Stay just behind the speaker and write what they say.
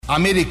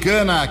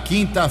Americana,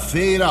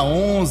 quinta-feira,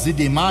 11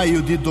 de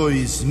maio de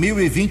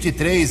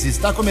 2023.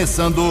 Está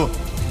começando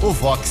o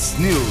Vox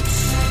News.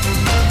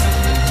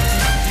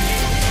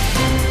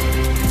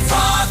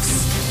 Vox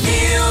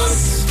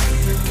News.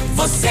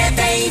 Você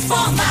tem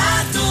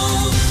informado.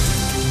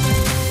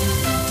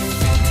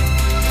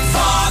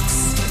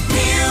 Vox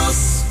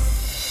News.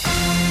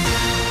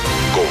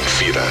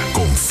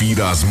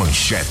 Confira as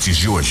manchetes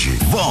de hoje.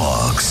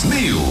 Vox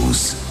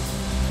News.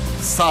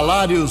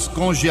 Salários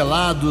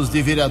congelados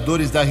de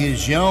vereadores da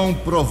região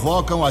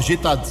provocam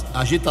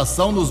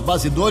agitação nos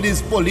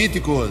bastidores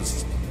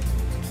políticos.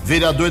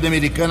 Vereador da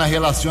Americana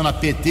relaciona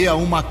PT a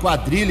uma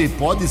quadrilha e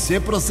pode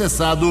ser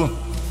processado.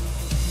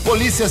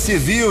 Polícia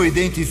Civil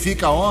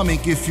identifica homem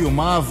que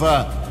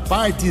filmava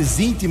partes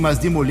íntimas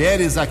de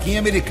mulheres aqui em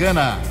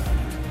Americana.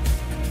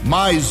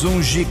 Mais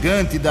um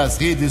gigante das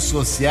redes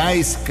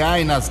sociais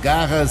cai nas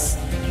garras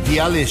de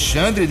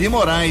Alexandre de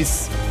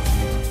Moraes.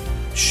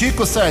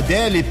 Chico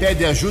Sardelli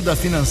pede ajuda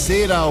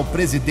financeira ao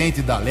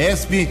presidente da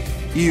Lesp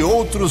e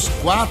outros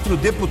 4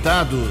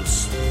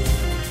 deputados.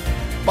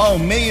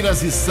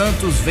 Palmeiras e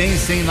Santos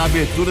vencem na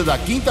abertura da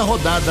 5ª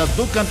rodada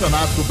do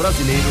Campeonato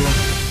Brasileiro.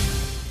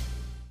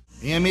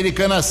 Em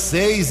Americana,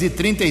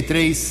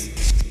 6h33.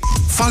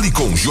 Fale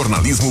com o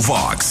Jornalismo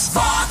Vox.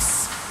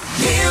 Vox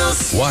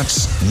News.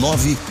 Vox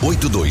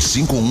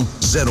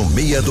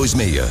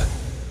 982510626.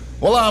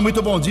 Olá,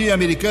 muito bom dia,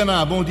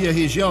 Americana, bom dia,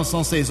 região.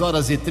 São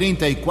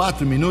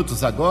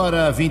 6h34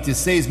 agora,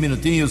 26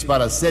 minutinhos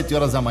para 7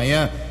 horas da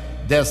manhã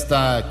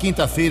desta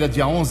quinta-feira,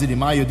 dia 11 de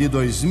maio de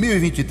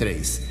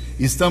 2023.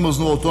 Estamos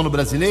no outono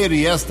brasileiro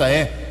e esta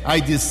é a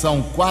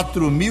edição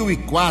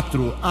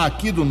 4004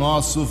 aqui do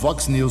nosso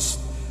Vox News.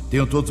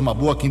 Tenham todos uma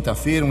boa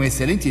quinta-feira, um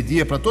excelente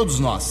dia para todos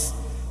nós.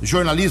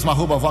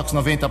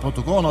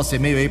 jornalismo@vox90.com, nosso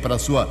e-mail aí para a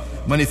sua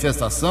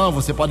manifestação.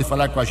 Você pode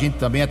falar com a gente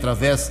também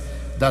através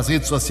das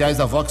redes sociais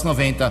da Vox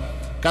 90.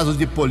 Casos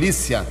de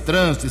polícia,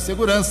 trânsito e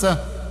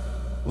segurança,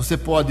 você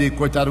pode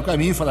cortar o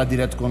caminho e falar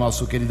direto com o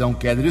nosso queridão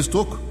Keller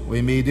Estocco. O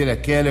e-mail dele é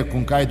keller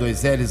com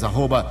K2Ls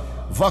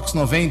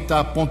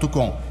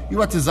 @vox90.com. E o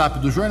WhatsApp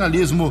do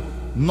jornalismo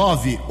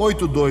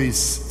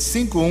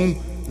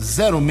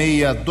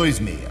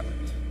 982510626.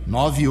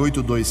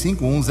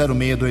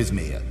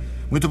 982510626.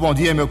 Muito bom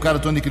dia, meu caro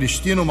Tony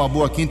Cristino, uma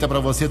boa quinta para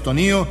você,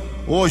 Toninho.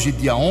 Hoje,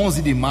 dia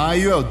 11 de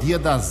maio, é o dia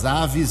das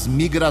aves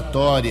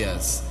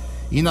migratórias.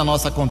 E na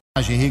nossa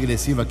contagem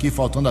regressiva aqui,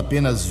 faltando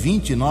apenas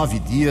 29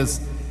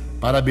 dias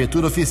para a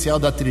abertura oficial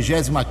da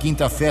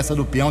 35ª Festa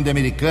do Peão de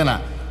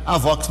Americana, a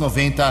Vox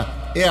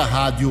 90 é a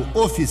rádio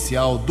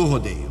oficial do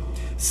rodeio.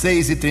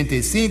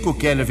 6h35, o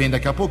Keller vem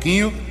daqui a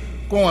pouquinho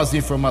com as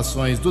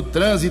informações do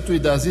trânsito e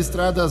das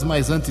estradas,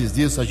 mas antes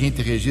disso a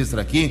gente registra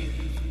aqui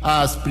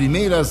as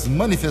primeiras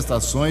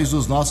manifestações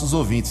dos nossos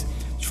ouvintes.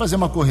 Deixa eu fazer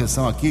uma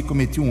correção aqui,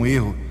 cometi um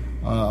erro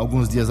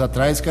alguns dias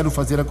atrás, quero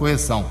fazer a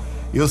correção.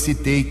 Eu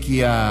citei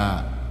que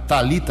a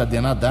Thalita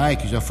Denadai,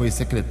 que já foi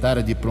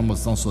secretária de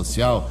Promoção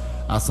Social,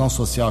 Ação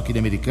Social aqui de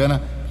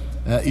Americana,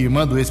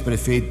 irmã do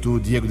ex-prefeito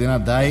Diego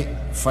Denadai,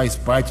 faz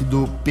parte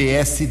do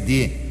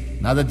PSD.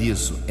 Nada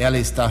disso, ela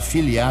está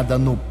afiliada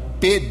no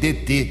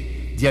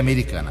PDT de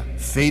Americana.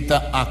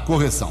 Feita a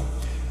correção.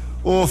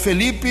 O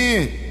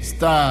Felipe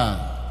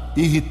está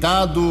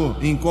irritado,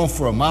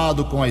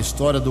 inconformado com a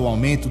história do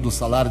aumento do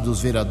salário dos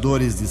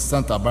vereadores de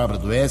Santa Bárbara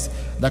do Oeste.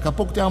 Daqui a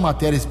pouco tem uma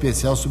matéria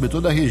especial sobre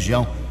toda a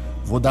região.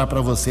 Vou dar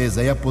para vocês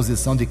aí a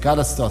posição de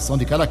cada situação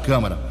de cada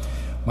Câmara.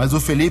 Mas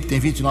o Felipe tem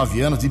 29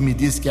 anos e me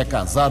disse que é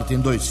casado, tem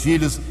 2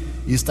 filhos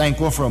e está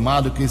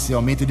inconformado com esse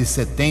aumento de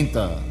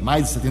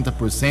mais de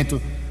 70%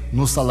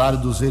 no salário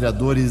dos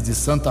vereadores de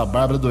Santa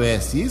Bárbara do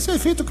Oeste. E isso é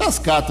feito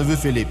cascata, viu,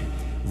 Felipe?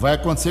 Vai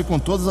acontecer com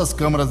todas as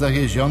câmaras da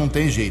região, não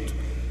tem jeito.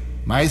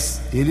 Mas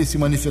ele se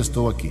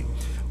manifestou aqui.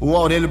 O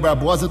Aurélio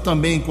Barbosa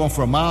também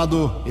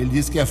inconformado, ele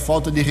diz que é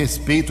falta de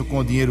respeito com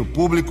o dinheiro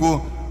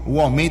público,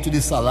 o aumento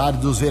de salário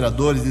dos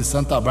vereadores de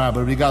Santa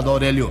Bárbara. Obrigado,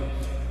 Aurélio.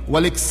 O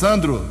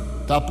Alexandro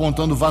está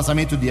apontando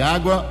vazamento de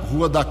água,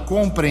 Rua da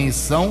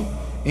Compreensão,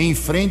 em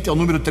frente ao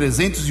número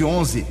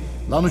 311,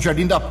 lá no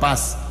Jardim da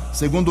Paz.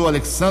 Segundo o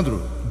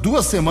Alexandro,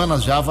 2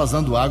 semanas já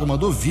vazando água,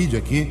 mandou vídeo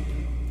aqui.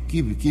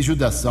 Que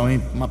judiação,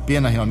 hein? Uma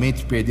pena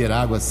realmente perder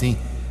água assim,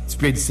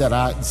 desperdiçar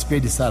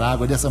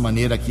água dessa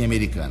maneira aqui em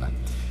Americana.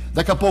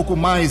 Daqui a pouco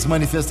mais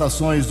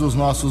manifestações dos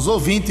nossos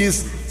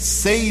ouvintes.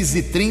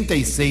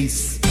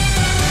 6h36.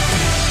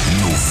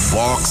 No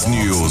Vox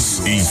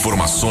News,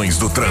 informações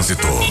do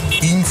trânsito,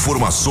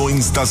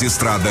 informações das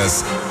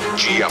estradas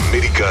de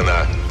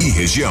Americana e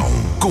região,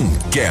 com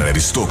Keller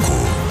Estocco.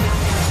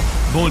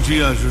 Bom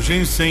dia,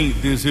 Jugensen.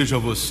 Desejo a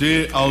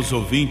você, aos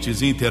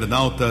ouvintes e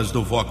internautas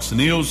do Vox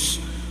News,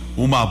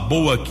 uma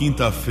boa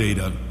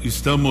quinta-feira.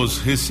 Estamos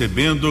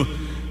recebendo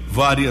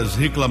várias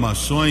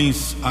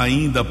reclamações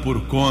ainda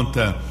por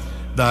conta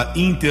da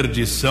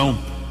interdição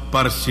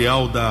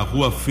parcial da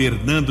Rua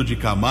Fernando de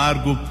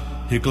Camargo,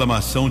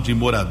 reclamação de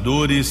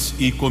moradores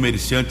e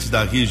comerciantes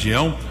da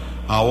região.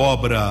 A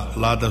obra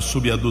lá da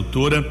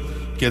subadutora,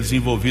 que é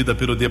desenvolvida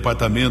pelo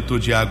Departamento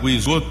de Água e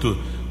Esgoto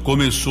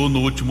começou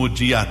no último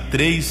dia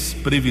 3,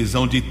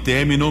 previsão de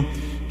término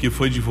que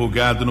foi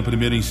divulgado no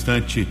primeiro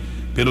instante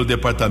pelo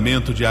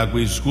Departamento de Água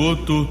e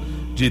Esgoto,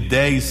 de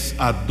 10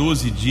 a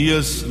 12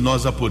 dias.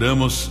 Nós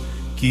apuramos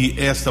que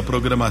esta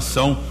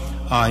programação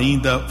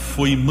ainda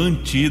foi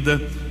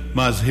mantida,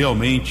 mas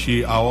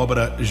realmente a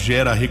obra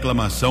gera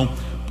reclamação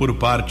por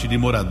parte de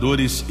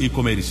moradores e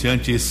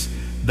comerciantes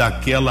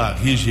daquela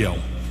região.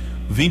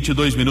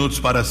 22 minutos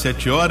para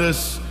 7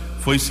 horas,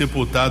 foi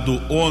sepultado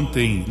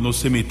ontem no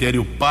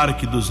cemitério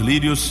Parque dos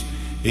Lírios,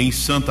 em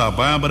Santa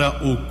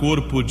Bárbara, o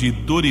corpo de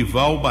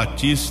Dorival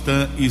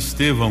Batista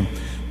Estevão,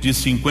 de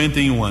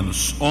 51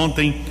 anos.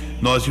 Ontem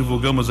nós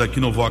divulgamos aqui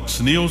no Vox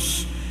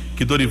News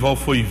que Dorival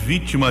foi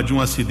vítima de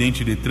um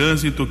acidente de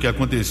trânsito que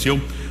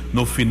aconteceu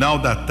no final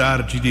da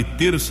tarde de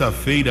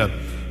terça-feira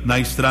na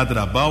Estrada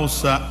da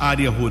Balsa,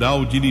 área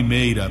rural de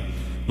Limeira.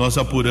 Nós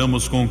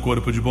apuramos com o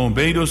Corpo de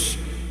Bombeiros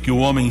que o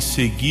homem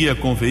seguia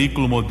com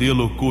veículo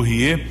modelo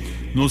Courrier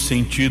no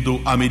sentido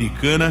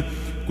Americana,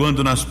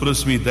 quando nas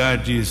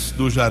proximidades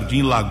do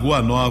Jardim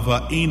Lagoa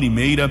Nova, em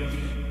Limeira,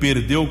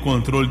 perdeu o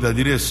controle da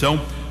direção,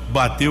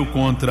 bateu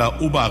contra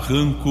o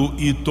barranco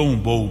e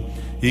tombou.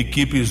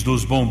 Equipes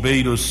dos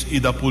bombeiros e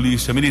da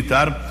Polícia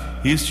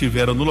Militar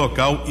estiveram no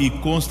local e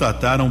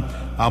constataram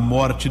a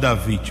morte da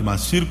vítima.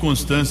 As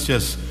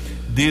circunstâncias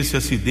desse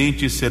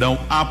acidente serão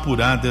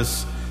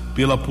apuradas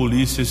pela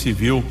Polícia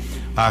Civil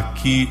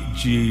aqui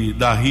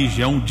da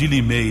região de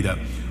Limeira.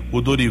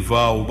 O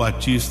Dorival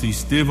Batista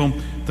Estevão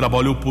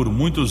trabalhou por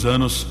muitos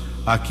anos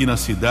aqui na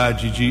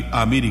cidade de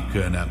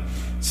Americana.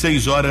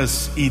 6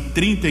 horas e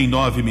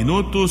 39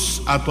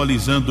 minutos,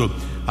 atualizando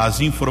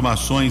as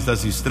informações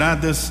das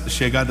estradas.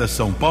 Chegada a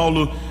São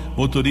Paulo,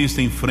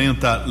 motorista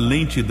enfrenta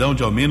lentidão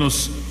de ao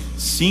menos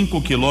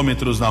 5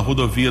 quilômetros na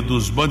rodovia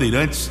dos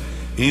Bandeirantes,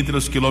 entre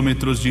os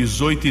quilômetros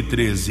 18 e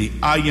 13.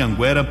 A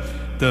Anhanguera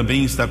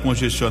também está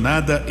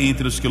congestionada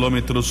entre os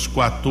quilômetros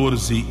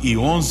 14 e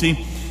 11,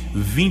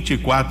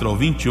 24 ao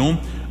 21,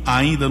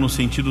 ainda no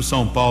sentido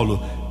São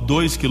Paulo,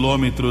 2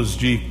 quilômetros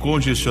de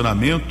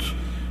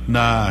congestionamento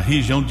na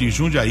região de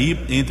Jundiaí,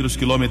 entre os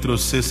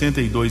quilômetros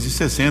 62 e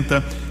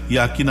 60, e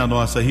aqui na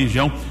nossa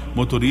região,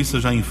 motorista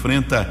já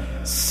enfrenta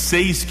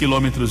 6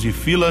 quilômetros de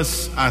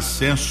filas,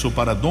 acesso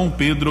para Dom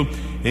Pedro,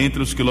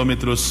 entre os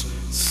quilômetros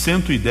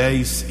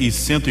 110 e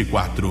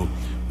 104.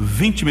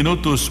 20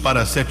 minutos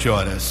para 7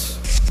 horas.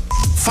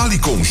 Fale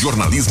com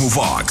Jornalismo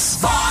Vox.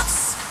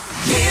 Vox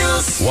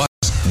News.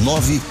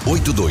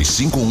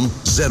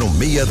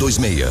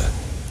 982510626.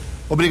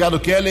 Obrigado,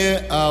 Kelly.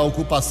 A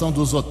ocupação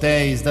dos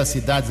hotéis das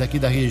cidades aqui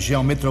da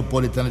região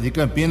metropolitana de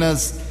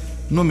Campinas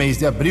no mês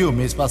de abril,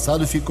 mês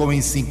passado, ficou em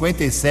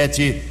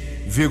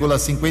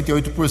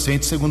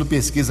 57,58%, segundo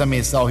pesquisa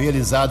mensal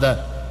realizada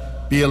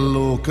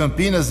pelo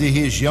Campinas e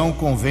Região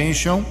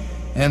Convention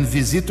and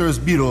Visitors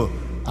Bureau.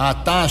 A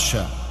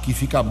taxa, que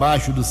fica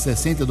abaixo dos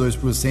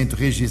 62%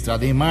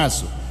 registrada em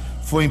março,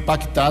 foi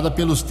impactada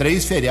pelos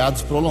 3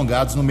 feriados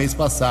prolongados no mês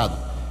passado,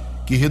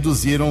 que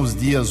reduziram os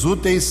dias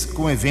úteis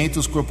com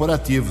eventos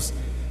corporativos.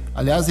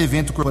 Aliás,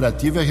 evento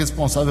corporativo é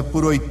responsável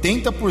por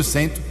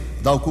 80%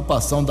 da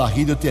ocupação da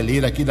rede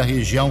hoteleira aqui da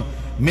região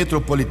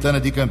metropolitana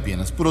de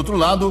Campinas. Por outro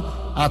lado,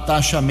 a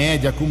taxa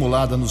média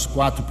acumulada nos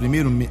 4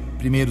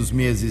 primeiros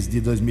meses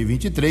de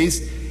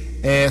 2023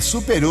 é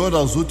superior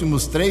aos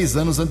últimos 3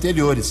 anos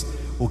anteriores,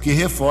 o que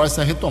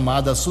reforça a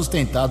retomada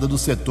sustentada do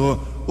setor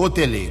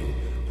hoteleiro.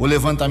 O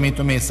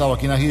levantamento mensal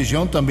aqui na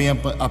região também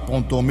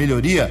apontou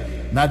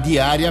melhoria na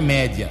diária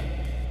média,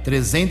 R$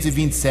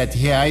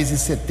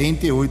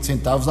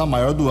 327,78, a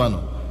maior do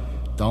ano.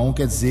 Então,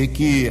 quer dizer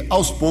que,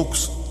 aos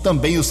poucos,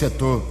 também o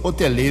setor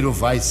hoteleiro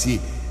vai se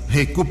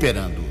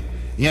recuperando.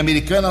 Em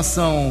Americana,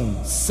 são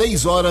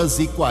 6 horas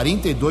e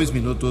 42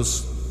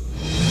 minutos.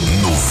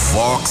 No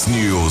Vox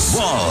News.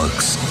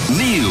 Vox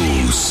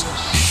News.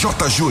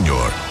 J.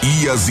 Júnior.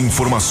 E as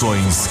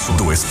informações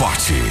do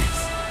esporte.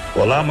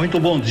 Olá, muito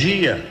bom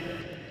dia.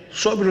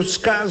 Sobre os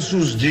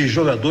casos de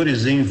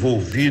jogadores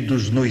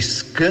envolvidos no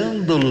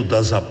escândalo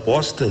das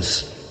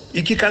apostas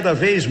e que cada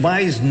vez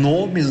mais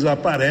nomes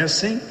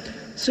aparecem,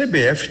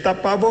 CBF está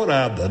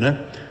apavorada, né?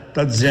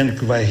 Está dizendo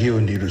que vai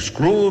reunir os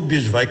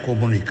clubes, vai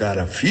comunicar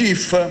à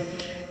FIFA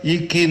e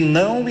que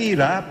não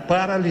irá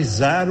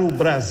paralisar o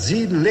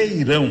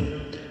Brasileirão.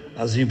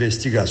 As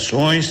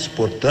investigações,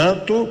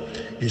 portanto,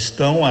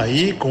 estão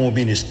aí com o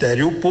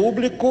Ministério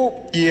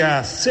Público e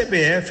a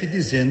CBF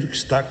dizendo que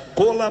está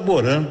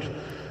colaborando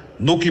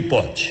no que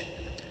pode.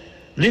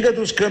 Liga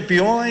dos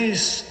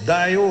Campeões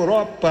da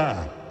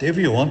Europa.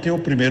 Teve ontem o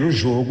primeiro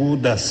jogo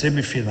das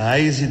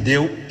semifinais e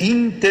deu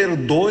Inter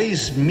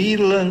 2,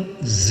 Milan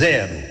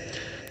 0.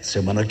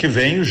 Semana que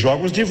vem os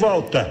jogos de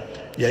volta.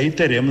 E aí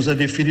teremos a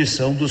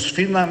definição dos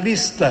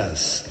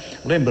finalistas.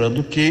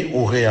 Lembrando que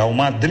o Real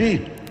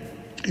Madrid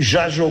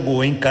já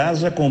jogou em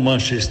casa com o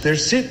Manchester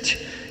City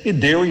e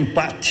deu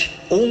empate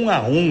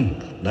 1-1,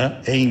 né,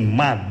 em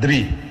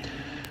Madrid.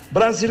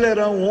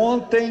 Brasileirão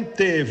ontem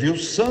teve o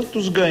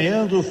Santos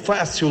ganhando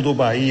fácil do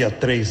Bahia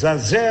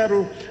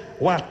 3-0,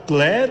 O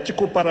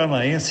Atlético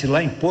Paranaense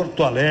lá em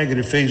Porto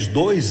Alegre fez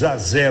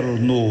 2-0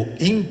 no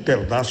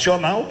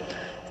Internacional,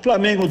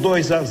 Flamengo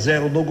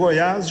 2-0 no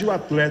Goiás e o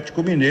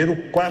Atlético Mineiro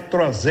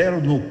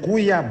 4-0 no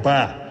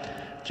Cuiabá.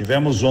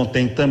 Tivemos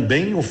ontem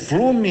também o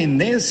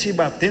Fluminense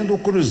batendo o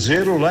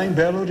Cruzeiro lá em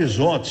Belo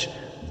Horizonte,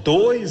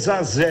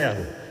 2-0.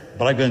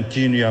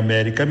 Bragantino e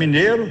América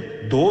Mineiro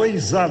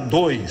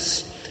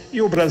 2-2.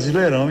 E o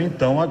Brasileirão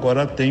então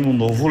agora tem um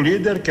novo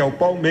líder, que é o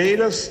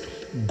Palmeiras,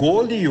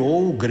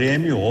 goleou o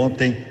Grêmio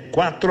ontem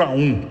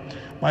 4-1.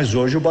 Mas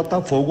hoje o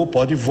Botafogo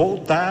pode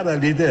voltar à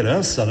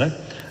liderança, né?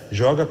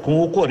 Joga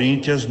com o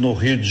Corinthians no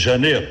Rio de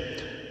Janeiro.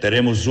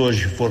 Teremos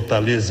hoje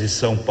Fortaleza e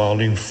São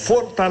Paulo em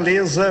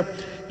Fortaleza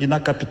e na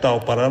capital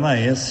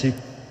paranaense,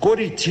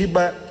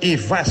 Coritiba e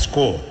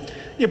Vasco.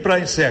 E para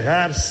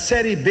encerrar,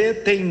 Série B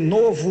tem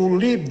novo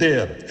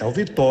líder, é o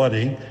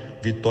Vitória, hein?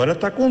 Vitória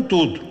tá com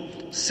tudo,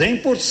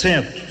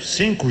 100%,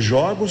 5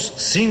 jogos,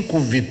 5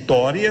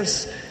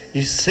 vitórias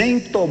e sem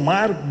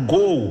tomar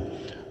gol.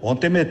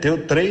 Ontem meteu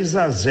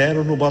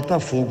 3-0 no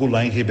Botafogo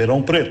lá em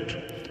Ribeirão Preto.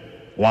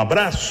 Um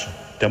abraço,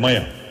 até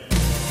amanhã.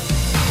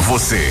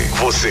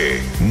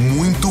 Você,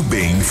 muito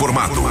bem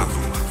informado.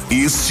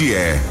 Este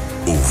é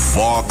o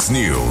Vox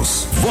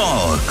News.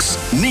 Vox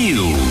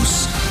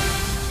News.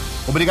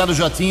 Obrigado,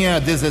 Jotinha.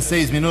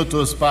 16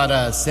 minutos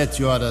para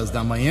 7 horas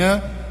da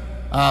manhã.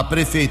 A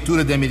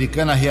Prefeitura de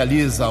Americana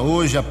realiza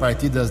hoje, a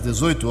partir das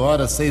 18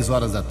 horas, 6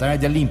 horas da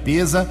tarde, a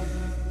limpeza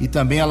e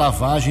também a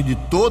lavagem de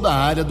toda a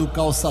área do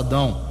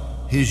calçadão,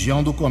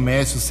 região do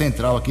comércio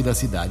central aqui da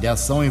cidade. A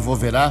ação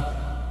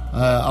envolverá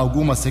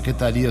algumas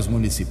secretarias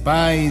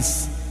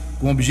municipais,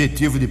 com o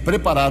objetivo de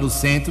preparar o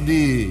centro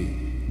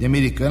de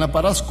Americana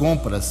para as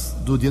compras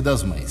do Dia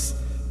das Mães,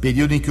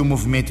 período em que o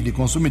movimento de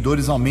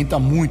consumidores aumenta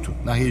muito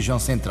na região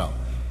central.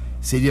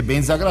 Seria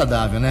bem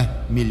desagradável, né?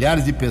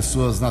 Milhares de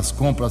pessoas nas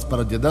compras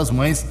para o Dia das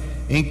Mães,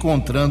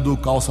 encontrando o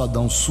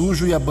calçadão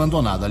sujo e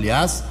abandonado.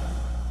 Aliás,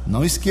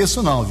 não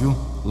esqueço não, viu?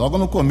 Logo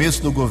no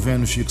começo do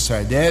governo Chico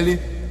Sardelli,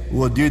 o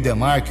Odir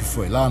Demarque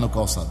foi lá no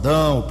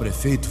calçadão, o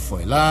prefeito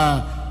foi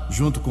lá,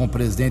 junto com o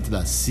presidente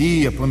da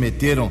CIA,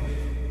 prometeram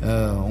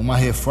uma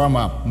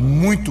reforma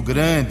muito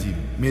grande,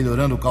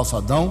 melhorando o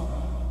calçadão.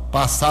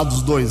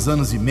 Passados 2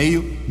 anos e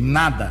meio,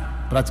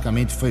 nada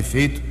praticamente foi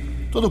feito.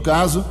 Em todo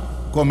caso,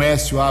 o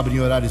comércio abre em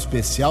horário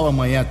especial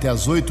amanhã até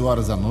as 8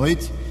 horas da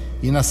noite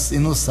e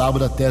no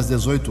sábado até as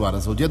 18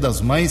 horas. O Dia das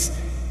Mães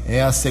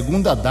é a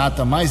segunda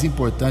data mais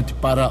importante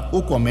para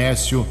o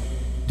comércio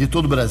de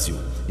todo o Brasil.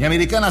 Em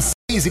Americana,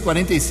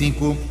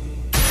 6h45.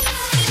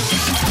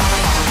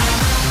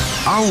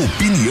 A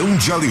opinião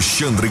de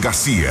Alexandre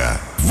Garcia.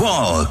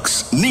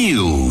 Vox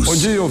News. Bom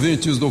dia,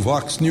 ouvintes do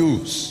Vox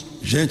News.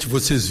 Gente,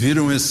 vocês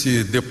viram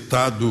esse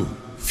deputado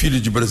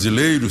filho de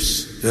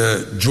brasileiros,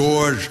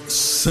 George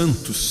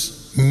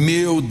Santos?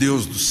 Meu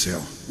Deus do céu.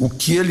 O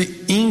que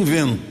ele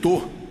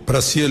inventou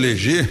para se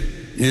eleger?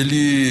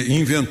 Ele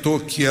inventou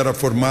que era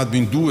formado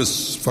em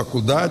 2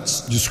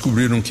 faculdades,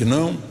 descobriram que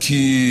não,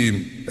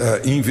 que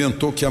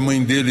inventou que a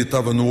mãe dele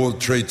estava no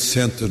World Trade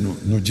Center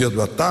no dia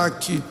do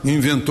ataque,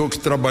 inventou que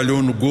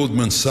trabalhou no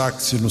Goldman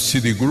Sachs e no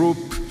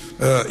Citigroup,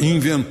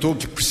 inventou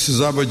que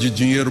precisava de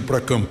dinheiro para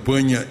a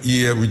campanha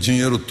e o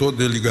dinheiro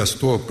todo ele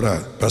gastou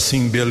para se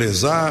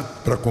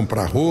embelezar, para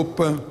comprar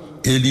roupa.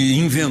 Ele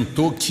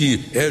inventou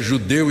que é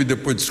judeu e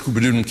depois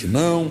descobriram que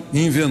não.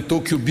 Inventou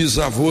que o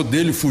bisavô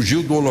dele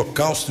fugiu do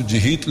Holocausto de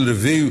Hitler,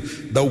 veio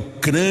da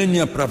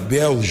Ucrânia para a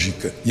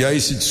Bélgica. E aí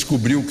se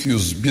descobriu que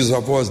os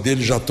bisavós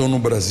dele já estão no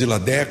Brasil há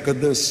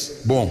décadas.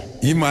 Bom,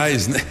 e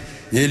mais, né?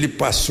 Ele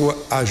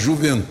passou a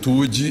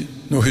juventude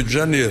no Rio de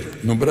Janeiro,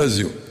 no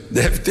Brasil.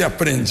 Deve ter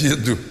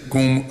aprendido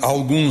com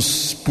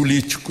alguns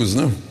políticos,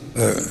 né?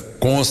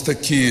 Consta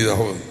que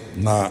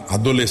na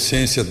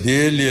adolescência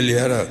dele ele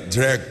era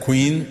drag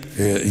queen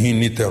em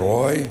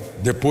Niterói.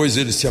 Depois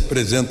ele se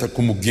apresenta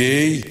como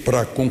gay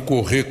para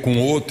concorrer com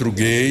outro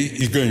gay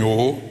e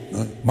ganhou,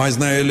 né? Mas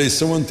na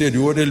eleição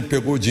anterior ele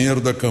pegou o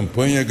dinheiro da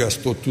campanha e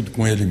gastou tudo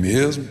com ele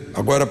mesmo.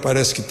 Agora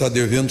parece que está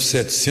devendo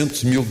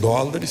 $700 mil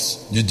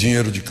de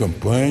dinheiro de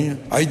campanha.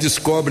 Aí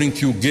descobrem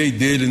que o gay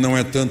dele não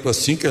é tanto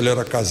assim, que ele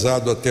era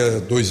casado até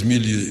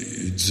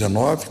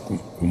 2019 com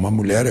uma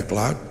mulher, é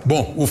claro.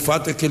 Bom, o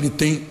fato é que ele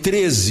tem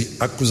 13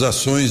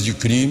 acusações de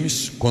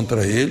crimes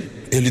contra ele.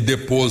 Ele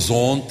depôs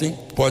ontem,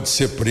 pode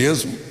ser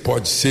preso,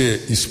 pode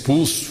ser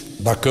expulso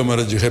da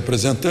Câmara de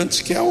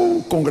Representantes, que é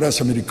o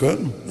Congresso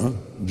americano, né,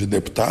 de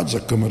deputados, a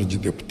Câmara de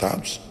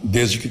Deputados,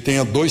 desde que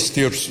tenha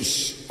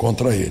 2/3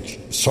 contra ele.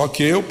 Só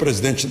que o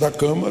presidente da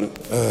Câmara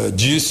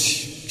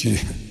disse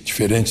que,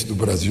 diferente do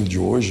Brasil de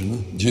hoje, né,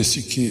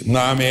 disse que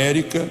na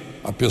América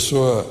a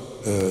pessoa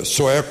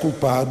só é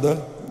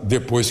culpada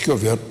depois que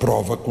houver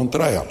prova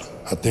contra ela.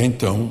 Até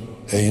então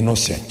é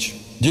inocente.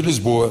 De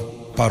Lisboa,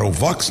 para o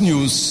Vox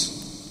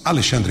News,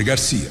 Alexandre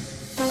Garcia.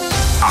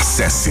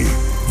 Acesse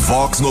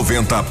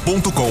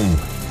vox90.com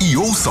e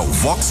ouça o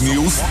Vox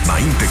News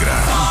na íntegra.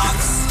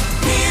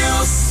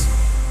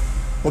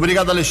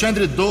 Obrigado,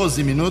 Alexandre.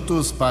 12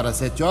 minutos para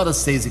 7 horas,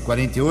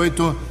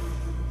 6h48.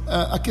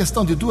 a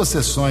questão de 2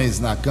 sessões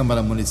na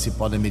Câmara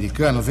Municipal da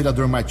Americana, o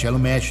vereador Marcelo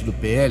Mesch, do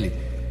PL,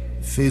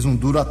 fez um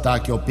duro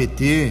ataque ao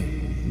PT,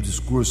 um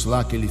discurso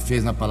lá que ele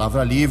fez na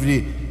Palavra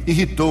Livre,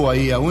 irritou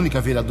aí a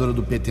única vereadora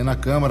do PT na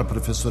Câmara, a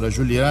professora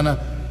Juliana,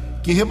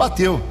 que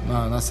rebateu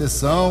na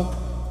sessão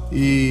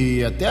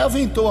e até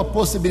aventou a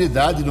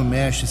possibilidade do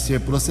Mesch ser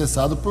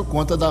processado por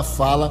conta da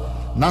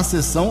fala na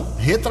sessão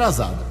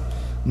retrasada.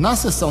 Na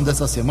sessão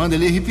dessa semana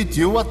ele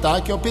repetiu o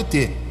ataque ao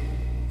PT.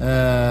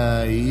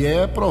 E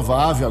é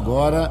provável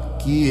agora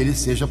que ele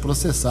seja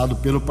processado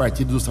pelo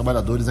Partido dos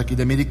Trabalhadores aqui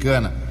da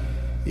Americana.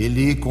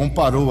 Ele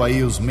comparou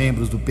aí os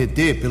membros do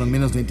PT, pelo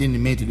menos no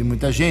entendimento de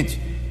muita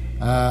gente,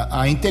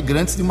 a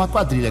integrantes de uma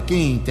quadrilha.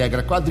 Quem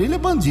integra a quadrilha é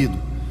bandido.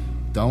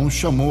 Então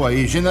chamou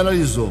aí,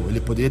 generalizou. Ele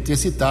poderia ter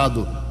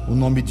citado o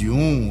nome de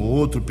um ou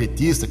outro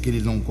petista que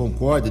ele não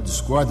concorda,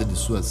 discorda de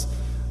suas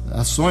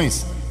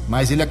ações,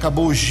 mas ele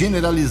acabou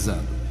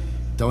generalizando.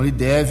 Então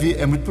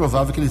é muito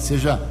provável que ele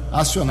seja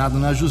acionado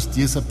na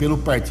justiça pelo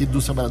Partido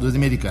dos Trabalhadores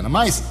Americana.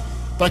 Mas,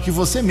 para que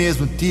você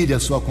mesmo tire a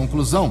sua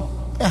conclusão,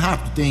 é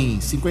rápido, tem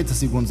 50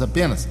 segundos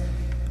apenas,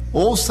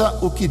 ouça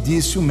o que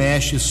disse o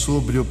Mesch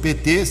sobre o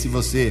PT, se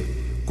você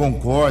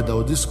concorda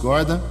ou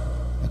discorda,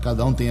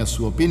 cada um tem a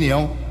sua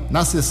opinião.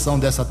 Na sessão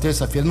dessa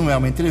terça-feira não é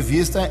uma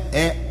entrevista,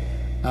 é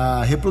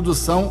a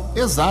reprodução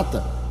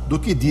exata do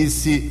que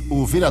disse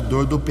o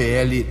vereador do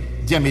PL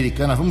de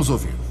Americana. Vamos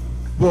ouvir.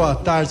 Boa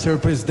tarde, senhor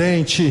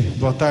presidente.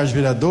 Boa tarde,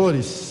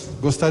 vereadores.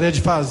 Gostaria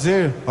de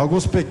fazer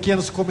alguns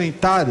pequenos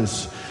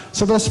comentários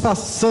sobre as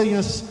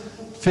façanhas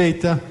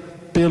feitas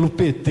pelo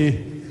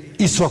PT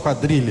e sua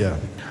quadrilha.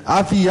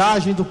 A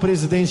viagem do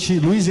presidente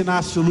Luiz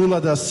Inácio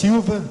Lula da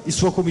Silva e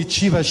sua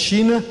comitiva à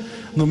China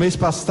no mês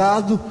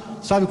passado,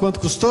 sabe quanto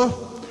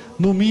custou?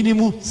 No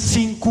mínimo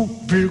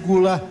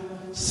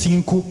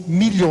 5,5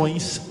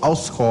 milhões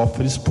aos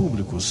cofres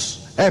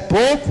públicos. É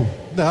pouco?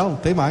 Não,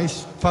 tem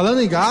mais.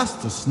 Falando em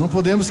gastos, não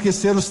podemos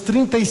esquecer os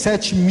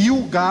 37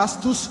 mil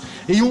gastos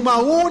em uma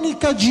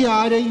única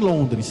diária em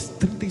Londres.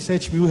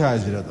 37 mil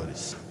reais,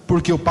 vereadores.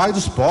 Porque o pai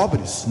dos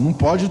pobres não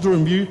pode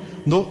dormir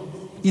no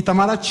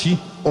Itamaraty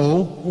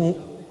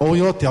ou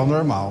em hotel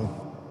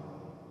normal.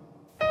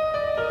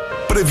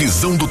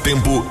 Previsão do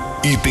tempo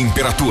e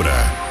temperatura.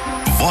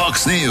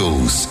 Vox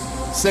News.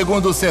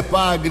 Segundo o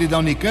CEPAGRE da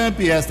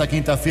Unicamp, esta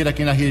quinta-feira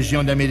aqui na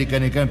região de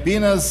Americana e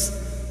Campinas,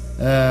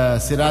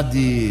 será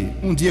de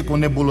um dia com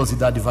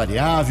nebulosidade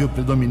variável,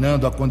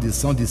 predominando a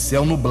condição de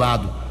céu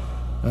nublado.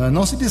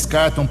 Não se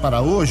descartam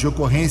para hoje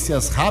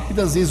ocorrências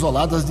rápidas e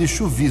isoladas de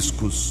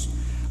chuviscos.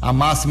 A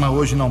máxima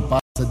hoje não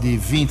passa de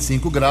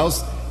 25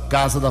 graus,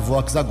 casa da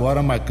Vox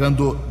agora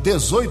marcando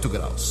 18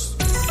 graus.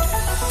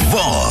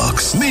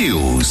 Vox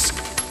News,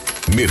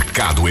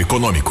 mercado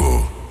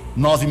econômico.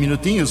 9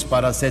 minutinhos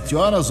para 7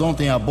 horas.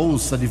 Ontem a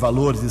Bolsa de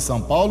Valores de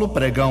São Paulo,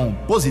 pregão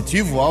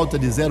positivo, alta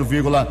de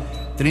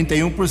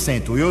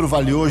 0,31%. O euro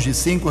vale hoje R$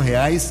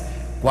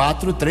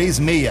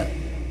 5,436.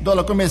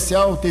 Dólar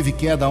comercial teve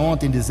queda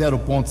ontem de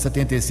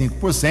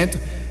 0,75%,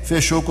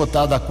 fechou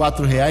cotado a R$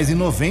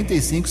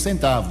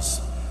 4,95.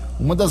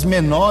 Uma das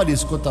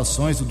menores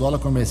cotações do dólar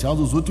comercial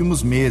dos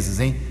últimos meses,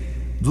 hein?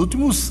 Dos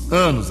últimos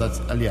anos,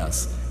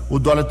 aliás. O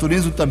dólar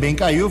turismo também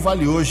caiu,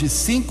 vale hoje R$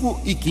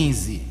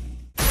 5,15.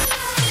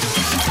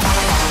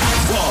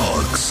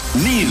 Vox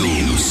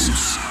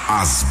News.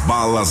 As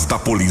balas da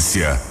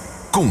polícia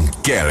com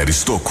Keller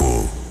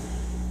Estocco.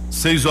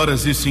 6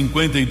 horas e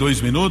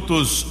 52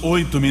 minutos,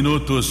 8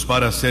 minutos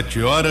para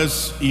 7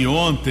 horas. E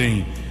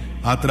ontem,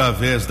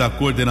 através da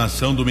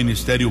coordenação do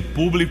Ministério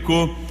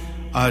Público,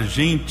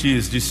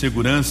 agentes de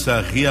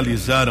segurança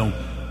realizaram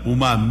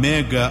uma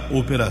mega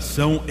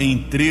operação em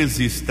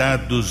 13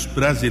 estados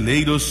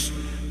brasileiros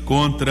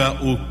contra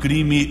o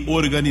crime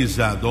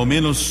organizado. Ao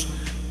menos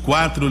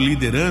 4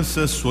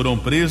 lideranças foram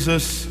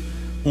presas,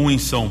 um em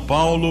São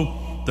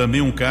Paulo,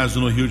 também um caso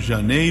no Rio de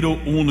Janeiro,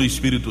 um no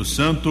Espírito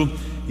Santo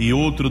e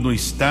outro no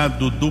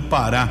estado do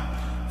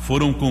Pará.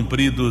 Foram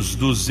cumpridos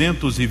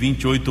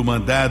 228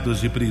 mandados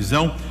de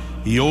prisão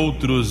e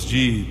outros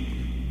de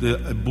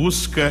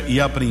busca e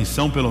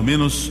apreensão, pelo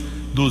menos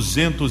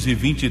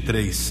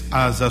 223.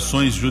 As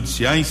ações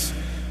judiciais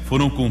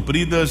foram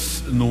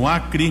cumpridas no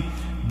Acre,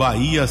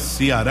 Bahia,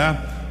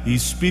 Ceará,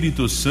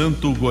 Espírito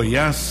Santo,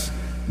 Goiás,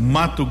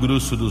 Mato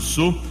Grosso do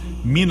Sul,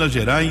 Minas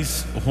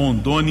Gerais,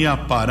 Rondônia,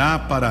 Pará,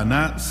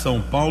 Paraná, São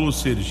Paulo,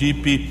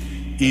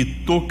 Sergipe e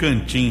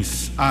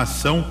Tocantins. A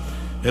ação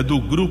é do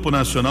Grupo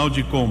Nacional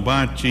de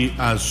Combate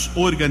às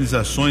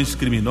Organizações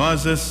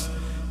Criminosas,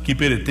 que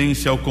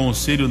pertence ao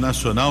Conselho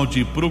Nacional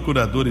de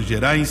Procuradores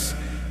Gerais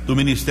do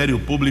Ministério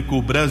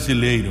Público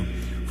Brasileiro.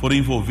 Foram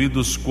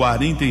envolvidos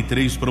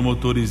 43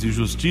 promotores de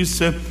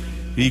justiça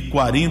e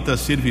 40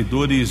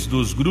 servidores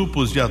dos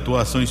grupos de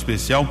atuação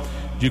especial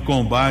de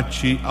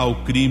combate ao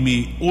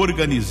crime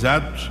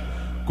organizado,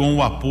 com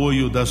o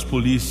apoio das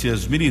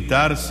polícias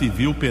militar,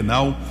 civil,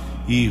 penal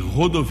e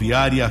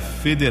rodoviária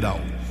federal.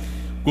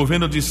 O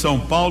governo de São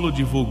Paulo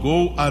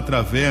divulgou,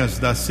 através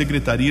da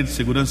Secretaria de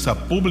Segurança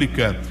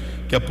Pública,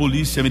 que a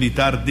Polícia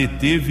Militar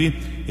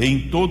deteve em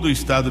todo o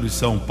estado de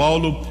São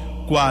Paulo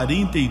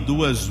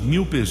 42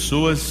 mil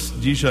pessoas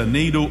de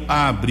janeiro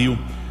a abril.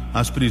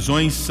 As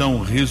prisões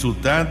são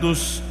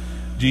resultados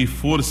de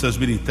forças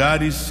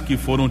militares que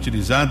foram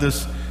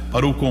utilizadas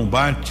para o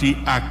combate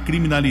à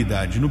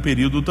criminalidade. No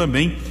período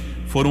também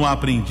foram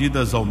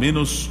apreendidas ao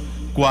menos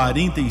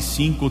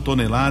 45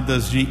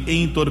 toneladas de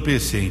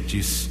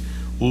entorpecentes.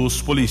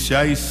 Os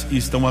policiais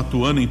estão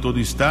atuando em todo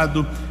o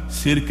estado,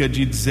 cerca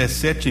de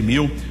 17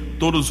 mil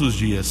todos os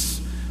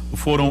dias.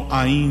 Foram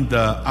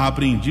ainda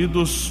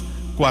apreendidos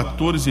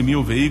 14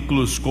 mil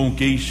veículos com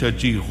queixa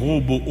de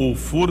roubo ou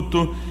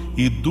furto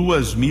e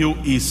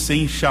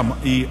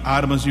 2.100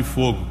 armas de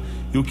fogo.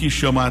 E o que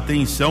chama a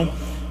atenção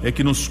é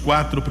que nos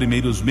 4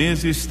 primeiros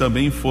meses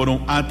também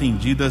foram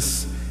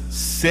atendidas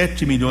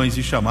 7 milhões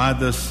de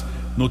chamadas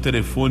no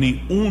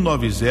telefone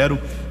 190,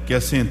 que é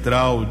a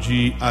central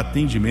de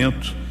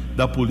atendimento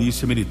da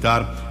Polícia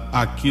Militar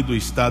aqui do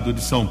estado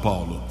de São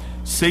Paulo.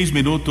 6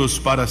 minutos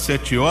para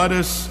 7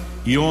 horas,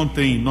 e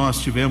ontem nós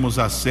tivemos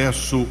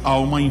acesso a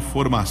uma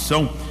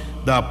informação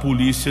da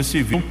Polícia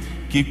Civil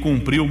que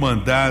cumpriu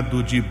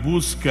mandado de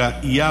busca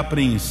e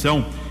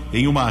apreensão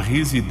em uma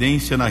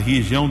residência na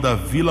região da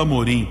Vila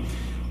Morim.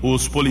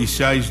 Os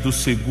policiais do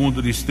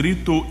 2º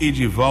Distrito,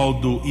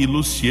 Edivaldo e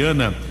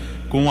Luciana,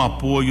 com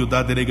apoio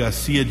da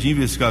Delegacia de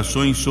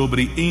Investigações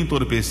sobre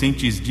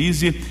Entorpecentes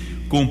DIZI,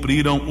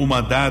 cumpriram o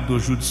mandado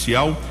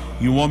judicial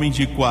e um homem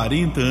de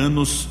 40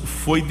 anos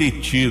foi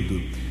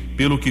detido.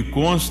 Pelo que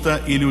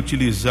consta, ele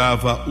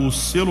utilizava o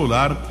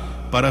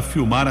celular para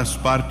filmar as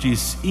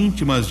partes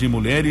íntimas de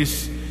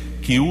mulheres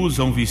que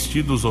usam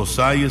vestidos ou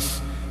saias,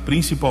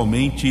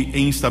 principalmente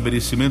em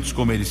estabelecimentos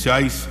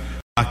comerciais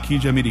aqui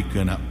de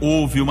Americana.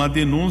 Houve uma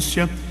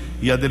denúncia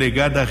e a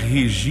delegada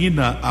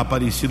Regina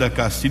Aparecida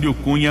Castilho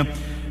Cunha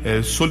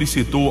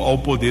solicitou ao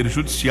Poder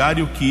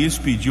Judiciário que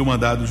expediu o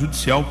mandado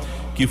judicial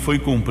que foi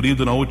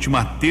cumprido na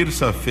última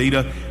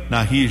terça-feira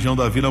na região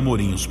da Vila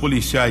Morim. Os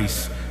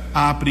policiais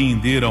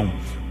apreenderam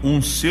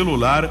um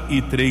celular e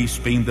 3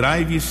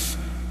 pendrives.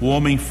 O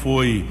homem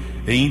foi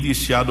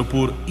indiciado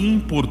por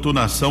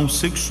importunação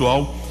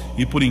sexual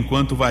e por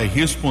enquanto vai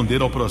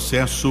responder ao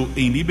processo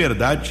em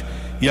liberdade,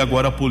 e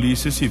agora a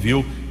Polícia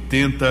Civil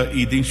tenta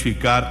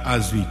identificar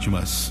as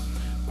vítimas.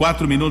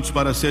 4 minutos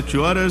para 7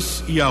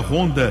 horas, e a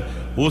ronda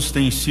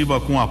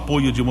ostensiva com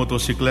apoio de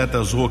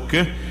motocicletas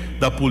Rocan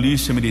da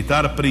Polícia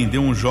Militar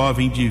prendeu um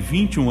jovem de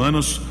 21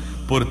 anos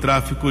por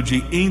tráfico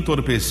de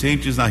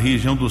entorpecentes na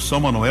região do São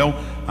Manuel,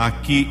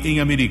 aqui em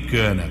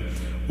Americana.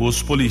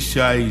 Os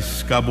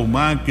policiais Cabo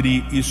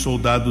Magre e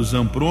soldado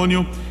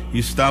Zamprônio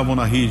estavam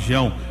na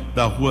região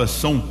da rua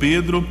São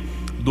Pedro.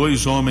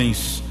 2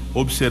 homens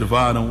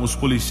observaram os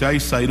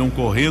policiais, saíram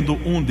correndo.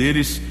 Um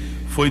deles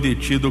foi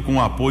detido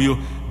com apoio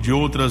de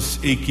outras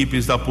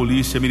equipes da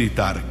Polícia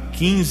Militar.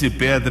 15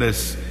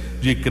 pedras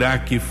de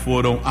crack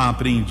foram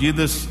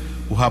apreendidas.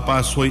 O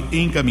rapaz foi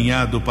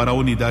encaminhado para a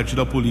unidade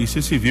da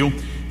Polícia Civil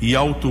e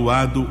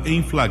autuado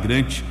em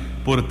flagrante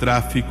por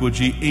tráfico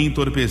de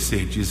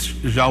entorpecentes.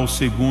 Já o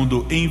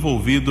segundo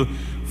envolvido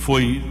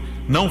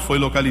não foi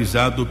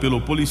localizado pelo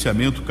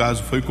policiamento, o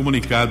caso foi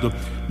comunicado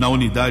na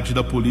unidade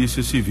da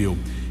Polícia Civil.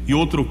 E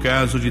outro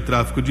caso de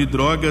tráfico de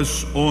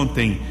drogas: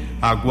 ontem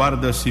a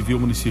Guarda Civil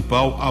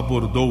Municipal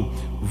abordou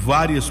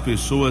várias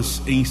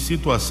pessoas em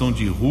situação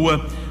de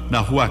rua na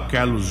rua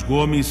Carlos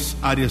Gomes,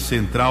 área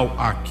central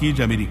aqui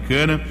de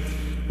Americana.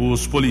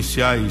 Os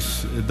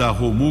policiais da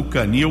Romu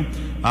Canil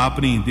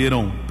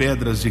apreenderam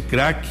pedras de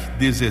crack,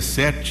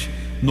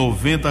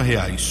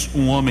 R$17,90.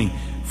 Um homem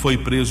foi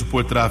preso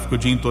por tráfico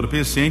de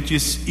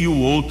entorpecentes e o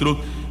outro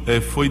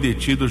foi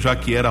detido, já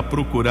que era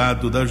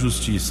procurado da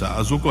Justiça.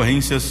 As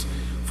ocorrências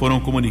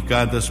foram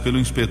comunicadas pelo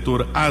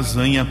inspetor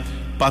Azanha,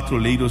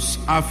 patrulheiros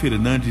A.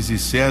 Fernandes e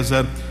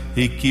César,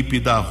 equipe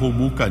da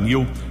Romu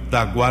Canil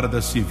da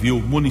Guarda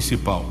Civil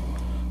Municipal.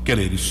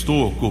 Keller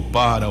Estocco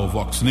para o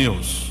Vox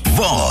News.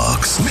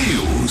 Vox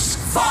News.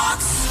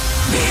 Vox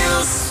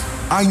News.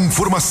 A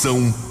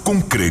informação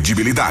com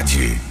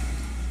credibilidade.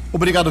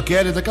 Obrigado,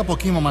 Kelly. Daqui a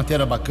pouquinho uma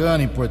matéria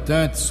bacana,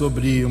 importante,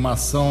 sobre uma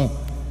ação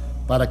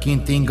para quem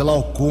tem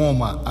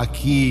glaucoma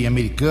aqui em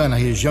Americana,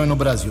 região e no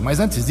Brasil. Mas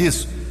antes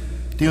disso,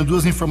 tenho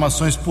 2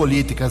 informações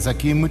políticas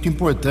aqui muito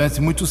importantes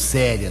e muito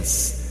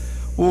sérias.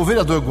 O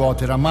vereador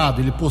Walter Amado,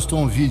 ele postou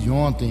um vídeo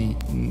ontem,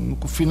 no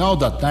final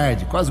da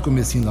tarde, quase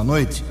comecinho da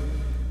noite.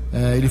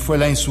 Ele foi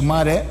lá em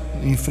Sumaré,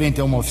 em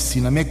frente a uma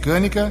oficina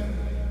mecânica,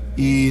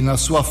 e na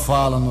sua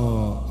fala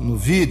no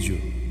vídeo,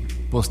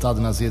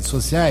 postado nas redes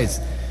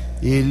sociais,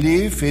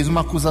 ele fez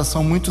uma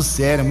acusação muito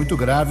séria, muito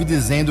grave,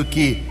 dizendo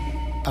que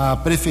a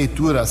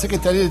prefeitura, a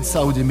Secretaria de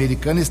Saúde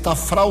americana está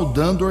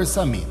fraudando o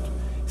orçamento.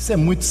 Isso é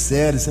muito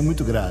sério, isso é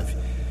muito grave.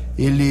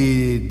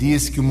 Ele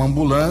disse que uma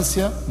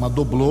ambulância, uma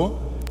doblô,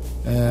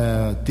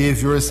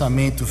 teve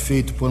orçamento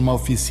feito por uma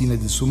oficina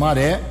de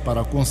Sumaré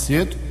para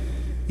conserto,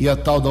 e a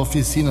tal da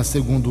oficina,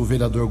 segundo o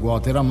vereador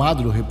Walter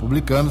Amado, do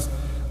Republicanos,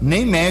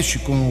 nem mexe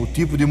com o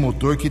tipo de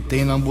motor que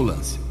tem na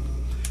ambulância.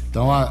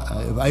 Então,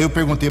 aí eu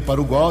perguntei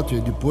para o Walter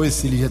depois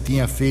se ele já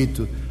tinha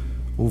feito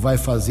ou vai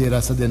fazer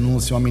essa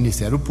denúncia ao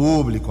Ministério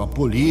Público, à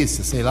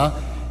polícia, sei lá.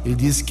 Ele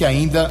disse que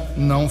ainda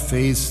não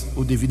fez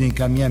o devido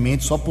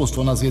encaminhamento, só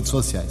postou nas redes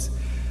sociais.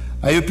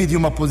 Aí eu pedi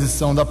uma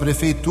posição da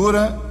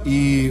prefeitura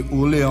e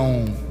o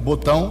Leão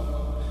Botão,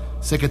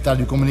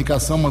 secretário de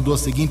comunicação, mandou a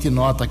seguinte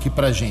nota aqui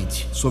pra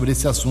gente sobre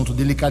esse assunto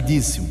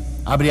delicadíssimo.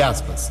 Abre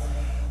aspas.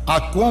 A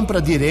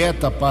compra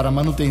direta para a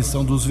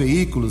manutenção dos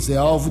veículos é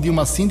alvo de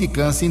uma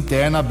sindicância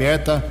interna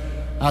aberta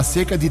há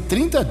cerca de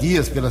 30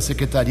 dias pela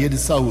Secretaria de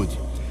Saúde.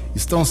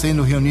 Estão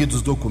sendo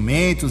reunidos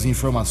documentos e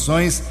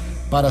informações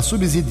para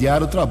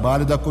subsidiar o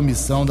trabalho da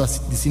comissão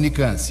de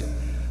sindicância.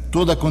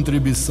 Toda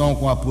contribuição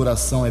com a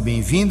apuração é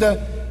bem-vinda,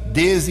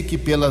 desde que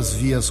pelas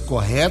vias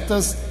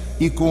corretas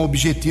e com o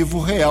objetivo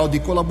real de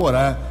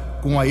colaborar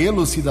com a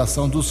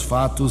elucidação dos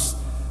fatos,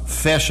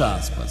 fecha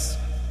aspas.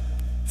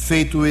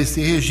 Feito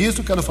esse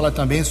registro, quero falar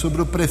também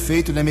sobre o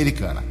prefeito de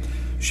Americana,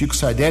 Chico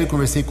Sardelli.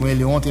 Conversei com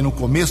ele ontem no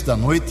começo da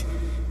noite.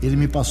 Ele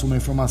me passou uma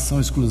informação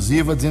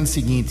exclusiva dizendo o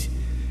seguinte: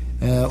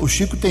 o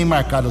Chico tem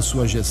marcado a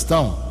sua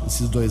gestão,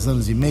 esses 2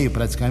 anos e meio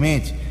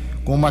praticamente,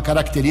 com uma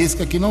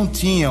característica que não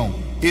tinham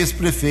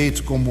ex-prefeitos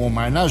como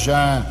Omar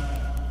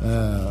Najar,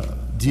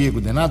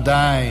 Diego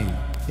Denadai,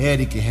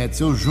 Eric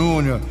Hetzel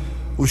Júnior.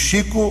 O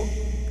Chico,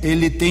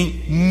 ele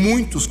tem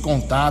muitos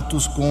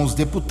contatos com os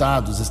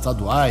deputados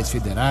estaduais,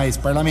 federais,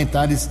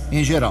 parlamentares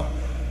em geral.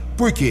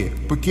 Por quê?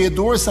 Porque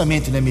do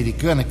orçamento da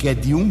Americana, que é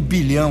de 1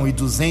 bilhão e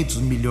 200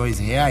 milhões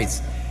de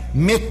reais,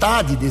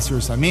 metade desse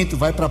orçamento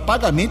vai para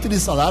pagamento de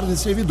salários de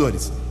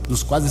servidores,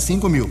 dos quase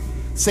 5 mil,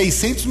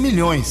 600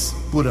 milhões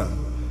por ano.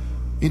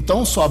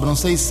 Então sobram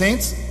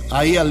 600,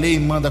 aí a lei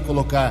manda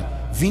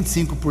colocar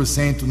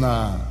 25%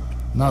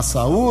 na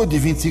saúde,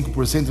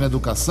 25% na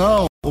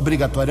educação,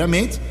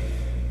 obrigatoriamente.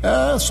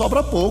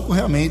 Sobra pouco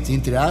realmente,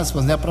 entre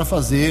aspas, né, para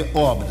fazer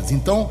obras.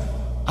 Então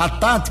a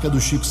tática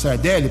do Chico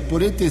Sardelli,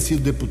 por ele ter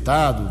sido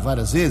deputado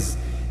várias vezes,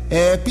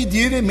 é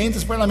pedir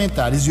emendas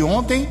parlamentares, e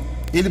ontem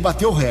ele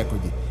bateu o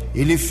recorde.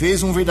 Ele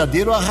fez um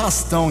verdadeiro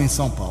arrastão em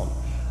São Paulo.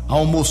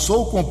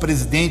 Almoçou com o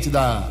presidente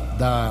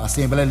da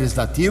Assembleia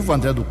Legislativa,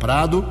 André do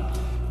Prado,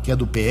 que é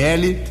do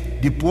PL.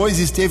 Depois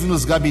esteve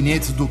nos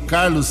gabinetes do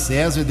Carlos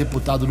César,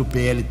 deputado do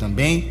PL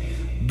também,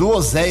 do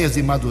Oséias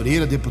de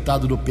Madureira,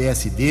 deputado do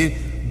PSD,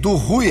 do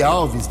Rui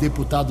Alves,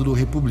 deputado do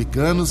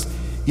Republicanos,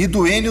 e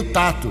do Enio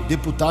Tato,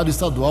 deputado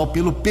estadual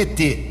pelo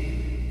PT.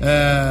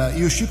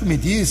 E o Chico me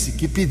disse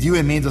que pediu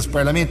emendas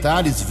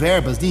parlamentares,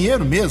 verbas,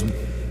 dinheiro mesmo,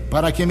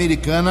 para que a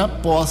Americana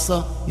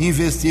possa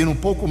investir um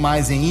pouco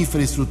mais em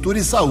infraestrutura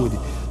e saúde.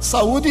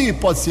 Saúde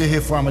pode ser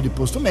reforma de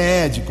posto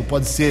médico,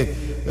 pode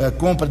ser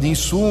compra de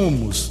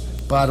insumos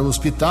para o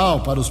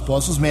hospital, para os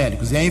postos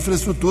médicos. E a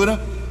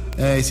infraestrutura,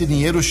 esse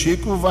dinheiro o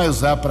Chico vai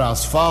usar para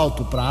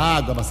asfalto, para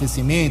água,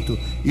 abastecimento,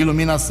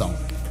 iluminação.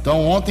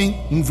 Então ontem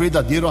um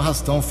verdadeiro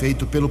arrastão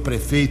feito pelo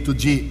prefeito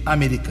de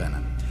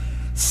Americana.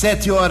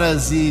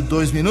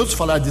 7h02,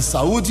 falar de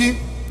saúde.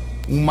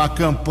 Uma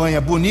campanha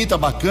bonita,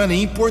 bacana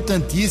e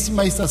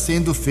importantíssima está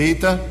sendo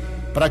feita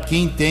para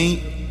quem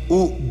tem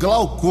o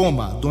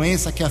glaucoma,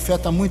 doença que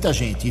afeta muita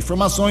gente.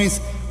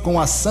 Informações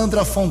com a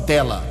Sandra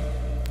Fontela.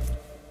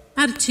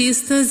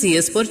 Artistas e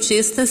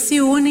esportistas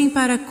se unem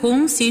para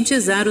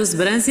conscientizar os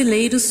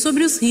brasileiros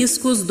sobre os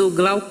riscos do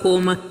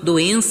glaucoma,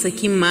 doença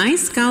que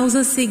mais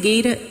causa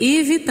cegueira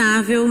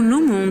evitável no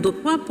mundo.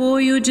 O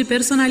apoio de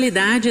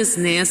personalidades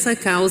nessa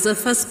causa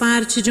faz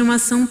parte de uma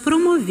ação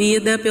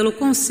promovida pelo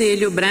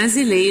Conselho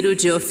Brasileiro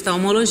de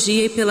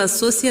Oftalmologia e pela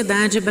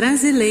Sociedade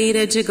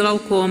Brasileira de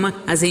Glaucoma.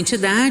 As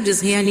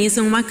entidades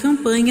realizam uma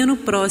campanha no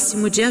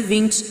próximo dia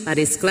 20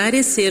 para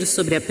esclarecer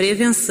sobre a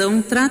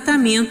prevenção,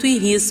 tratamento e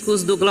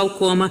riscos do glaucoma.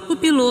 O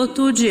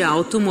piloto de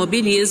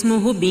automobilismo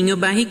Rubinho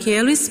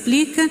Barrichello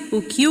explica o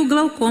que o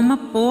glaucoma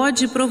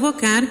pode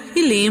provocar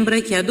e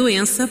lembra que a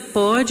doença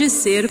pode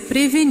ser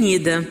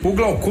prevenida. O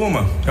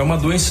glaucoma é uma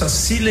doença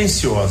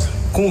silenciosa.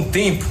 Com o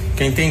tempo,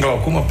 quem tem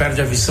glaucoma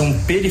perde a visão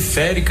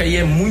periférica e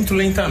é muito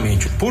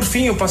lentamente. Por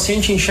fim, o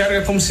paciente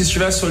enxerga como se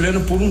estivesse olhando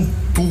por um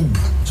tubo.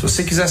 Se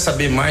você quiser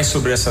saber mais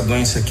sobre essa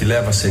doença que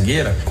leva à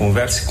cegueira,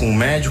 converse com um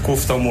médico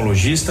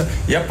oftalmologista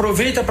e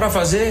aproveita para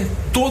fazer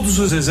todos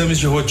os exames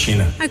de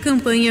rotina. A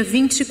campanha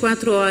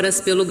 24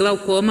 horas pelo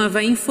glaucoma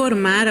vai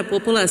informar a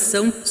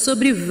população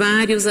sobre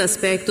vários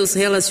aspectos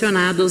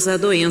relacionados à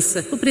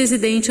doença. O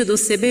presidente do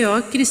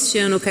CBO,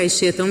 Cristiano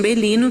Caixeta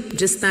Umbelino,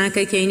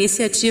 destaca que a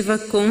iniciativa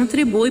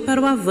contribui para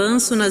o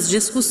avanço nas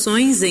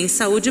discussões em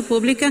saúde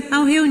pública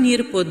ao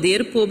reunir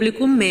poder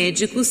público,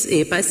 médicos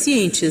e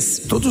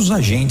pacientes. Todos os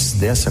agentes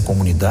dessa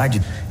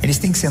comunidade, eles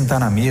têm que sentar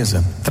na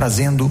mesa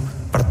trazendo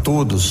para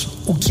todos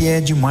o que é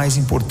de mais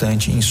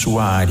importante em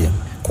sua área.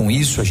 Com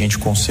isso, a gente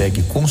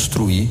consegue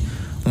construir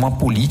uma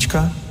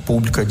política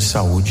pública de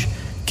saúde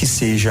que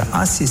seja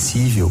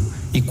acessível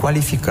e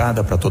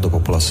qualificada para toda a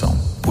população.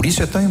 Por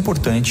isso é tão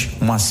importante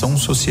uma ação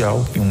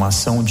social e uma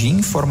ação de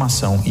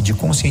informação e de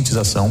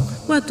conscientização.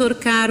 O ator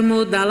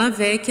Carmo Dalla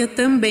Vecchia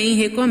também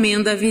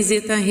recomenda a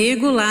visita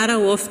regular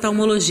ao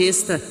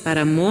oftalmologista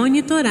para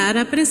monitorar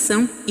a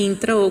pressão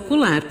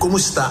intraocular. Como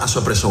está a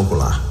sua pressão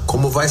ocular?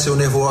 Como vai ser o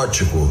nervo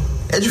óptico?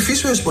 É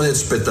difícil responder de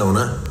supetão,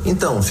 né?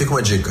 Então, fica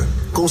uma dica.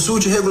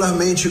 Consulte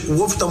regularmente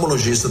o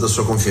oftalmologista da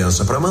sua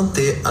confiança para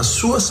manter a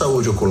sua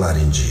saúde ocular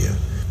em dia.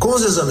 Com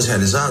os exames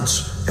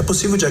realizados, é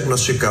possível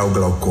diagnosticar o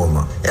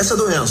glaucoma. Essa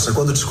doença,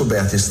 quando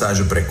descoberta em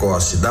estágio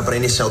precoce, dá para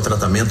iniciar o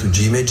tratamento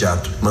de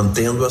imediato,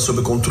 mantendo-a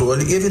sob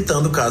controle e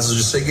evitando casos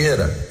de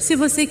cegueira. Se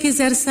você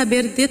quiser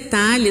saber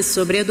detalhes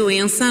sobre a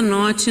doença,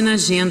 anote na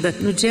agenda.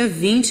 No dia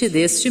 20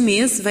 deste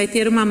mês, vai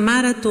ter uma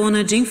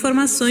maratona de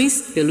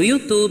informações pelo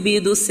YouTube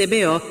do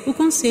CBO, o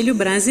Conselho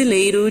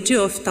Brasileiro de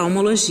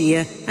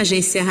Oftalmologia.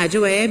 Agência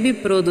Rádio Web,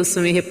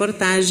 produção e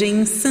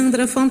reportagem,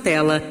 Sandra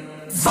Fontela.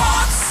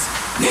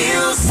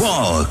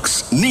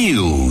 Vox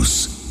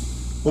News.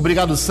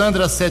 Obrigado,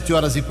 Sandra.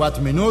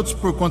 7h04.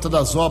 Por conta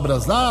das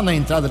obras lá na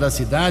entrada da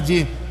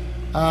cidade,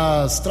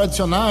 as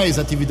tradicionais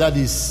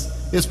atividades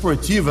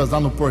esportivas lá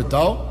no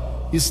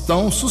portal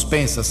estão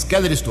suspensas.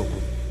 Keller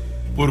Estocco.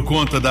 Por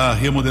conta da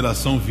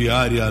remodelação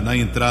viária na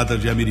entrada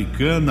de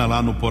Americana,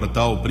 lá no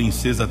portal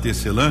Princesa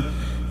Tecelã,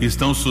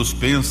 estão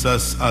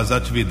suspensas as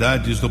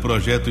atividades do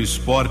projeto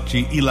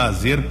Esporte e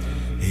Lazer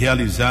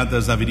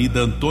realizadas na Avenida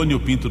Antônio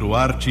Pinto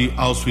Duarte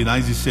aos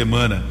finais de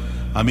semana.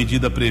 A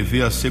medida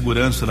prevê a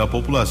segurança da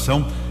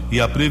população e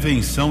a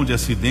prevenção de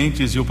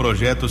acidentes, e o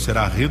projeto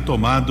será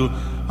retomado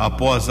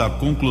após a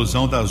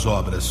conclusão das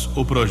obras.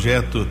 O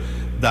projeto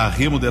da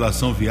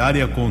remodelação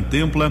viária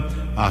contempla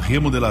a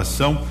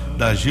remodelação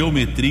da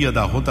geometria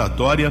da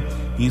rotatória,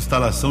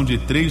 instalação de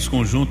 3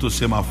 conjuntos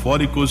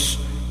semafóricos,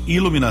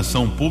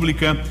 iluminação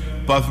pública,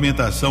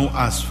 pavimentação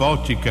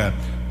asfáltica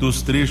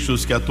dos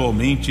trechos que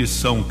atualmente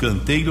são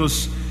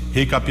canteiros,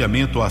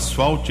 recapeamento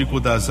asfáltico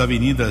das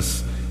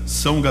avenidas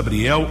São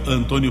Gabriel,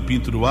 Antônio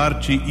Pinto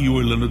Duarte e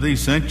Orlando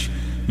Deissante,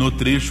 no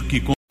trecho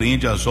que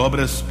compreende as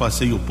obras,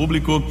 passeio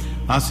público,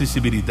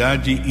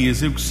 acessibilidade e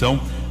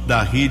execução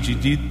da rede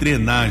de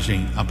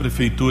drenagem. A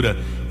prefeitura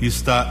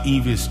está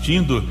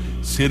investindo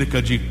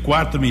cerca de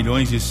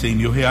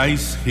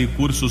R$4.100.000,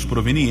 recursos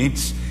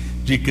provenientes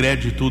de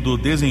crédito do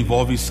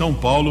Desenvolve São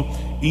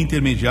Paulo,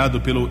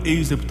 intermediado pelo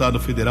ex-deputado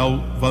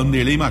federal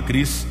Vanderlei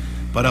Macris,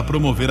 para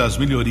promover as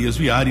melhorias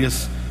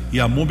viárias e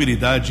a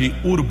mobilidade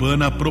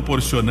urbana,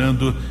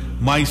 proporcionando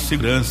mais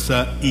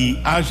segurança e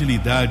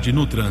agilidade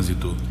no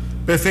trânsito.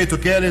 Perfeito,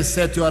 Keller.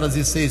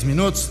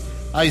 7h06.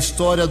 A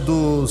história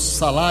dos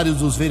salários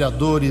dos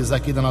vereadores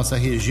aqui da nossa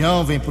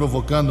região vem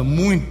provocando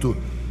muita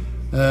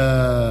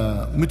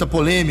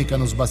polêmica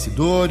nos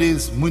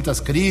bastidores, muitas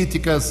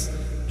críticas.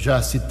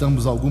 Já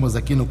citamos algumas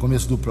aqui no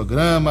começo do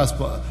programa.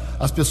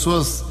 As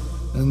pessoas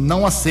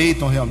não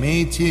aceitam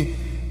realmente,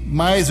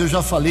 mas eu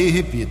já falei e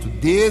repito,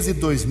 desde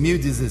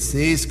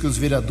 2016 que os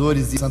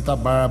vereadores de Santa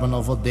Bárbara,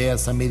 Nova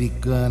Odessa,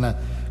 Americana,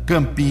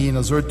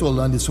 Campinas,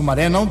 Hortolândia e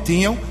Sumaré não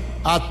tinham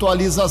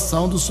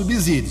atualização dos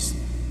subsídios.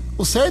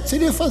 O certo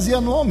seria fazer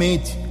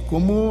anualmente,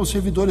 como os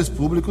servidores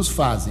públicos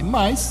fazem,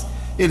 mas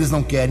eles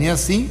não querem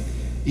assim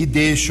e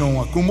deixam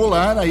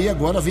acumular. Aí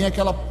agora vem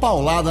aquela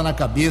paulada na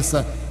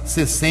cabeça,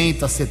 60%,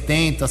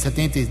 70%,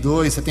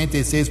 72%,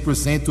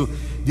 76%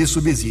 de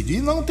subsídio.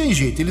 E não tem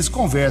jeito, eles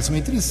conversam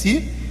entre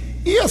si,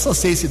 e essas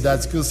 6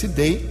 cidades que eu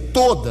citei,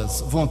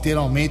 todas vão ter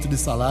aumento de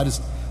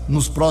salários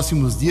nos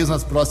próximos dias,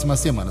 nas próximas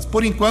semanas.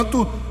 Por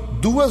enquanto,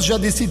 2 já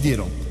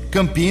decidiram.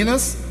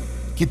 Campinas,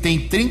 que tem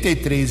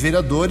 33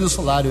 vereadores, o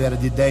salário era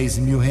de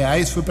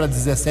R$10.000, foi para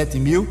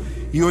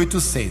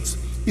R$17.800.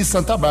 E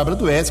Santa Bárbara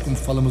do Oeste, como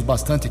falamos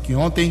bastante aqui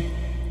ontem,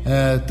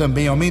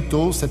 também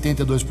aumentou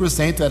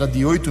 72%, era de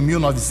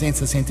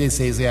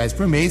R$8.966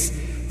 por mês,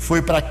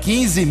 foi para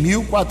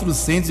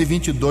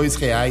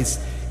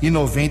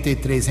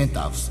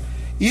R$15.422,93.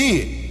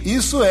 E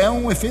isso é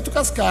um efeito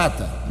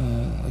cascata,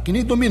 é que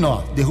nem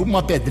dominó, derruba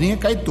uma pedrinha,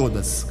 caem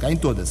todas.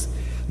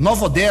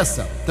 Nova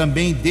Odessa,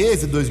 também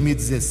desde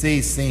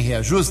 2016 sem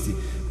reajuste,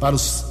 para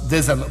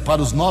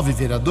os 9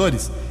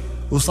 vereadores,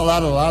 o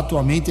salário lá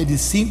atualmente é de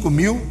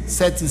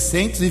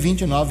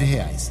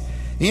R$5.729.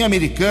 Em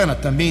Americana,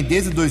 também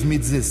desde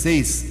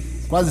 2016,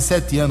 quase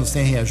 7 anos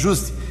sem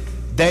reajuste,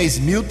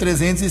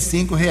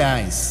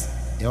 R$10.305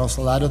 é o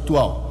salário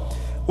atual.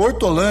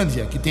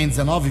 Hortolândia, que tem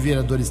 19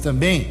 vereadores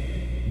também,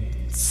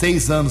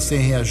 6 anos sem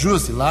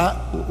reajuste,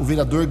 lá o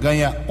vereador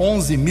ganha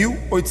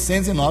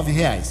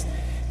R$11.809.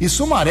 E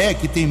Sumaré,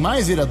 que tem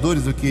mais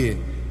vereadores do que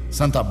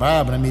Santa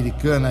Bárbara,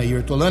 Americana e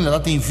Hortolândia, lá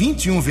tem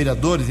 21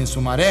 vereadores em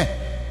Sumaré,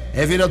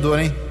 é vereador,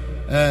 hein?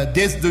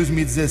 Desde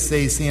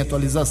 2016 sem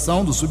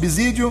atualização do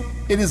subsídio,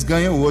 eles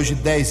ganham hoje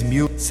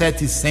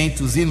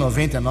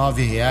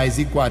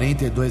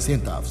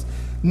R$10.799,42.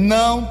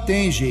 Não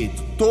tem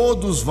jeito,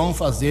 todos vão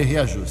fazer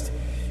reajuste.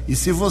 E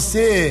se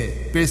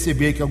você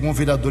perceber que algum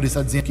vereador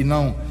está dizendo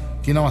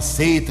que não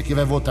aceita, que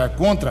vai votar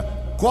contra,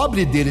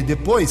 cobre dele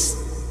depois,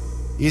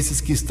 esses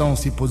que estão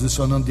se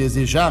posicionando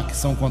desde já, que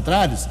são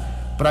contrários,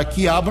 para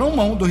que abram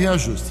mão do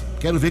reajuste.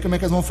 Quero ver como é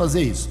que eles vão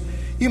fazer isso.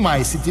 E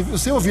mais, se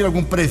você ouvir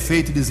algum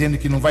prefeito dizendo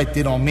que não vai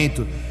ter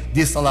aumento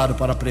de salário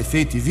para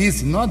prefeito e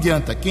vice, não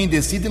adianta, quem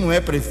decide não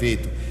é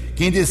prefeito.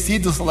 Quem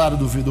decide o salário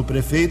do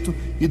prefeito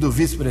e do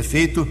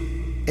vice-prefeito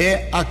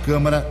é a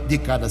Câmara de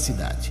cada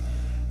cidade.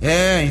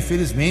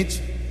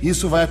 Infelizmente,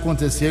 Isso vai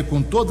acontecer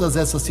com todas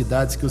essas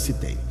cidades que eu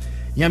citei.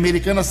 Em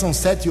Americana são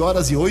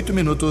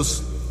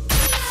 7h08.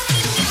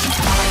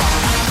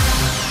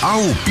 A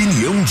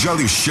opinião de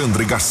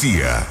Alexandre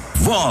Garcia.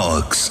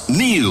 Vox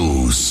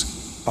News.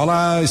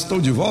 Olá,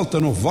 estou de volta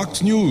no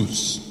Vox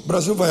News. O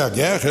Brasil vai à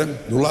guerra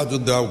do lado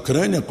da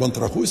Ucrânia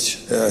contra a Rússia.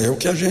 É o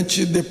que a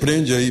gente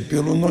depreende aí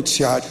pelo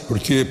noticiário.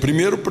 Porque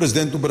primeiro o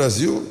presidente do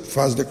Brasil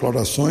faz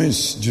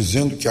declarações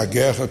dizendo que a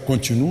guerra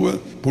continua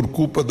por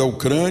culpa da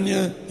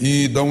Ucrânia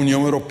e da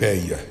União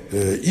Europeia.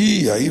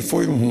 E aí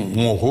foi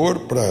um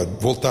horror para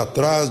voltar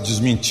atrás,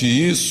 desmentir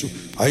isso.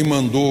 Aí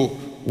mandou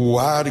o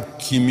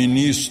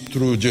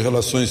arquiministro de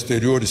Relações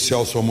Exteriores,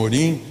 Celso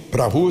Amorim,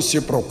 para a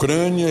Rússia, para a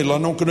Ucrânia, e lá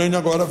na Ucrânia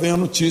agora vem a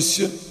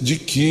notícia de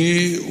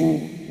que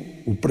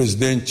o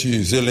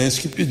presidente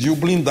Zelensky pediu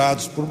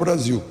blindados para o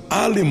Brasil.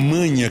 A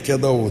Alemanha, que é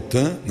da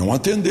OTAN, não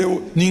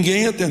atendeu.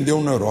 Ninguém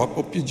atendeu na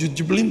Europa o pedido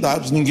de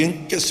blindados,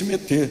 ninguém quer se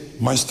meter.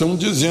 Mas estão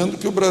dizendo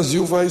que o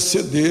Brasil vai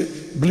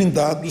ceder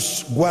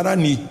blindados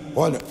Guarani.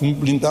 Olha, um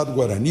blindado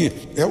Guarani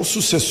é o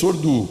sucessor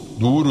do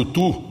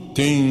Urutu.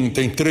 Tem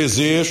 3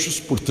 eixos,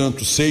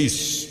 portanto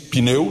 6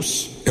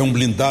 pneus. É um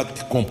blindado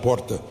que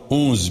comporta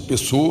 11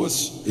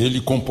 pessoas.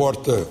 Ele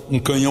comporta um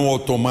canhão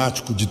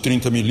automático de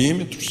 30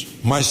 milímetros,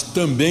 mas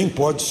também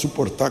pode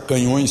suportar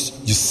canhões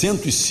de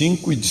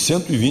 105 e de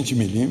 120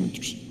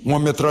 milímetros. Uma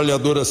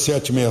metralhadora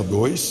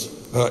 762.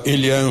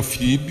 Ele é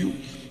anfíbio.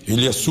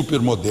 Ele é super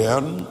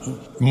moderno,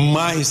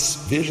 mas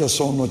veja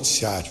só o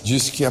noticiário.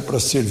 Diz que é para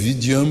servir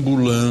de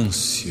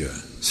ambulância.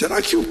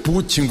 Será que o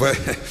Putin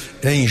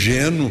é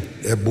ingênuo,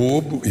 é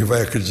bobo e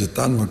vai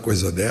acreditar numa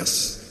coisa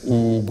dessa?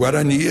 O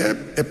Guarani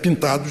é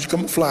pintado de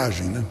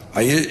camuflagem, né?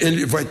 Aí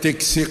ele vai ter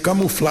que ser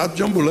camuflado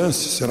de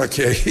ambulância. Será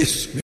que é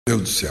isso? Meu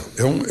Deus do céu.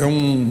 É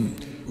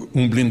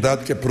um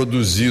blindado que é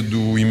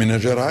produzido em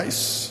Minas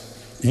Gerais.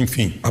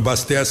 Enfim,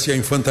 abastece a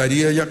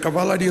infantaria e a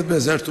cavalaria do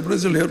Exército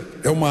Brasileiro.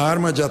 É uma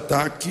arma de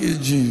ataque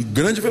de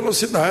grande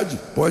velocidade.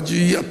 Pode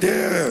ir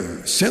até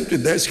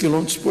 110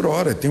 km por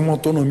hora. Tem uma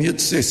autonomia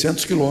de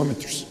 600 km.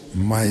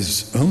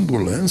 Mas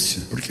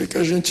ambulância? Por que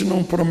a gente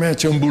não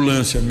promete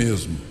ambulância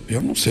mesmo?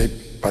 Eu não sei.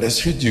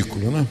 Parece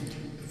ridículo, né?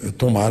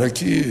 Tomara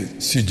que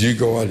se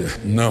diga, olha,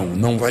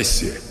 não vai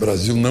ser. O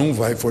Brasil não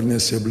vai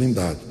fornecer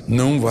blindado.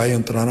 Não vai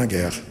entrar na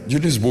guerra. De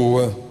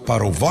Lisboa,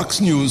 para o Vox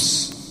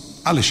News,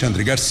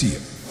 Alexandre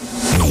Garcia.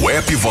 No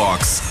app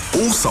Vox,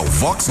 ouça o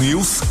Vox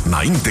News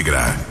na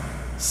íntegra.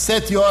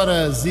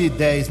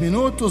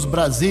 7h10.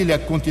 Brasília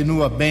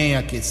continua bem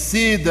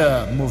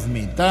aquecida,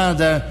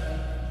 movimentada.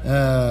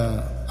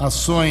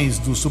 Ações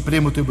do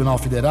Supremo Tribunal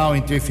Federal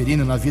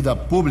interferindo na vida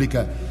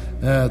pública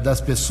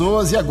das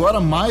pessoas. E agora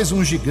mais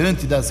um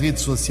gigante das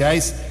redes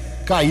sociais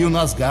caiu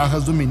nas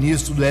garras do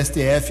ministro do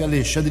STF,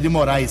 Alexandre de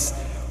Moraes.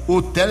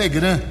 O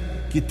Telegram,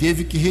 que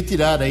teve que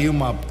retirar aí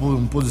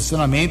um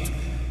posicionamento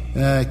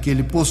que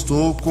ele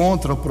postou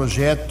contra o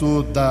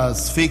projeto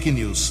das fake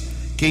news.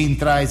 Quem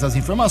traz as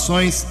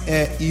informações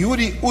é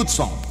Yuri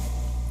Hudson.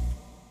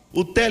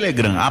 O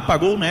Telegram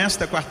apagou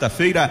nesta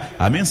quarta-feira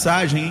a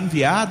mensagem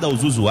enviada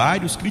aos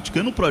usuários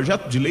criticando o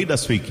projeto de lei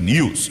das fake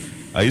news.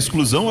 A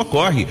exclusão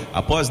ocorre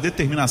após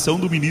determinação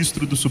do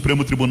ministro do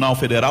Supremo Tribunal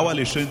Federal,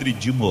 Alexandre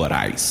de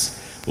Moraes.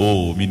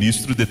 O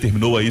ministro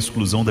determinou a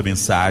exclusão da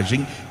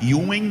mensagem e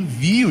um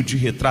envio de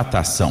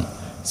retratação.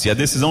 Se a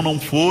decisão não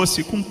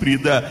fosse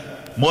cumprida,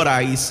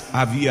 Moraes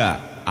havia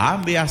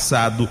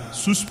ameaçado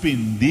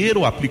suspender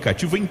o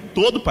aplicativo em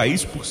todo o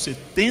país por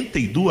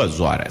 72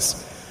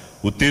 horas.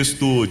 O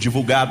texto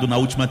divulgado na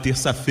última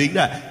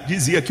terça-feira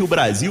dizia que o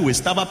Brasil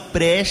estava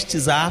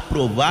prestes a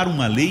aprovar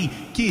uma lei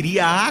que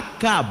iria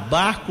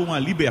acabar com a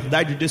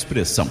liberdade de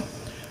expressão.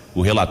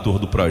 O relator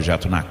do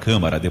projeto na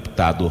Câmara,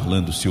 deputado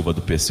Orlando Silva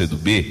do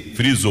PCdoB,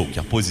 frisou que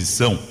a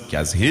posição que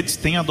as redes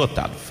têm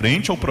adotado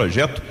frente ao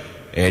projeto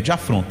é de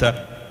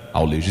afronta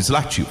ao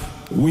legislativo.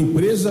 Uma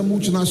empresa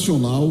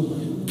multinacional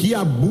que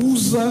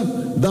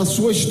abusa da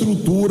sua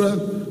estrutura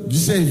de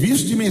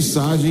serviço de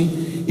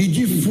mensagem e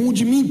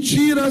difunde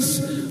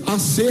mentiras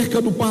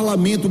acerca do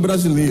parlamento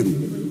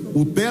brasileiro.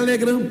 O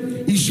Telegram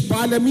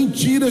espalha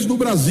mentiras no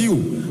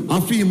Brasil,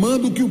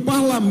 afirmando que o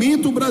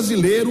parlamento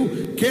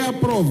brasileiro quer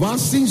aprovar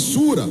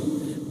censura,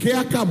 quer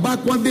acabar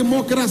com a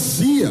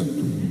democracia.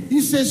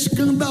 Isso é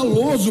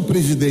escandaloso,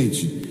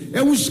 presidente.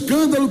 É um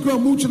escândalo que uma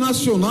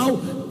multinacional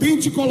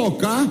tente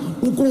colocar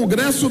o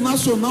Congresso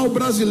Nacional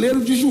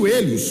Brasileiro de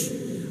joelhos.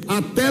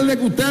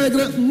 O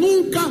Telegram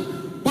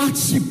nunca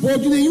participou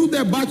de nenhum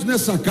debate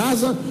nessa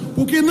casa,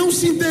 porque não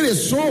se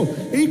interessou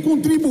em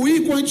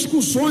contribuir com as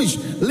discussões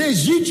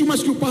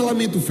legítimas que o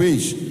parlamento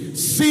fez.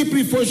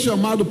 Sempre foi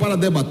chamado para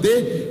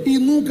debater e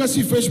nunca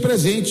se fez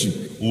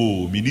presente.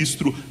 O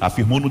ministro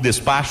afirmou no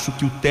despacho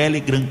que o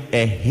Telegram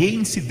é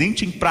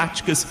reincidente em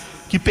práticas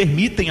que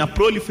permitem a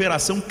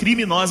proliferação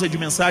criminosa de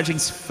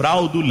mensagens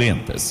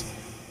fraudulentas.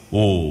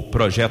 O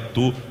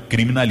projeto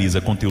criminaliza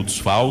conteúdos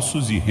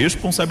falsos e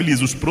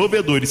responsabiliza os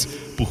provedores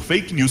por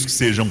fake news que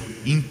sejam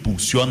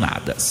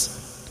impulsionadas.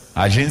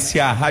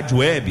 Agência Rádio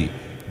Web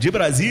de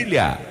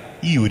Brasília,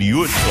 Yuri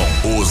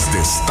Hudson. Os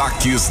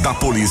destaques da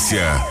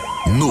polícia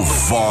no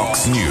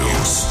Vox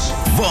News.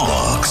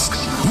 Vox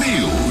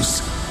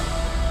News.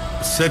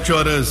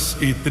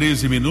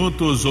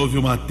 7h13. Houve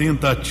uma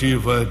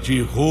tentativa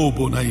de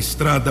roubo na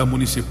estrada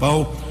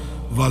municipal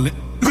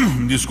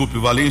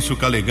Valêncio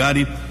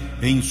Calegari,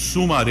 em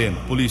Sumaré.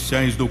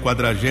 Policiais do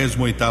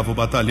 48º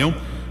Batalhão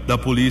da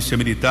Polícia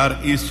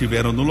Militar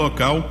estiveram no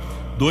local.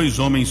 2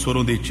 homens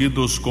foram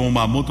detidos com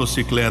uma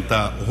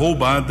motocicleta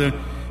roubada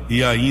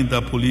e ainda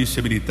a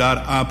Polícia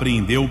Militar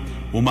apreendeu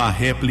uma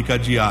réplica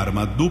de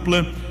arma. A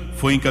dupla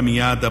foi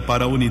encaminhada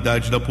para a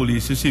unidade da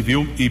Polícia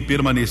Civil e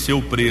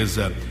permaneceu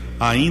presa.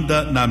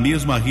 Ainda na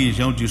mesma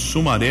região de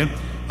Sumaré,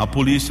 a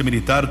Polícia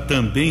Militar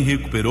também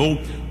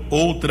recuperou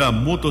outra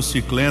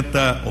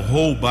motocicleta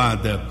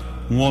roubada.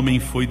 Um homem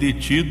foi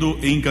detido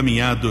e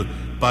encaminhado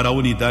para a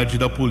unidade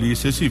da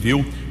Polícia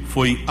Civil.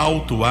 Foi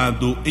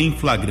autuado em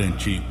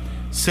flagrante.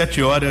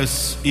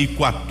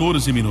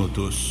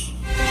 7h14.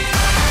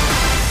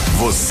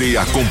 Você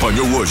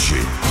acompanhou hoje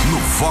no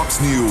Vox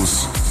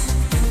News.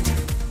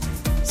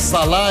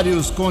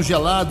 Salários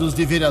congelados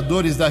de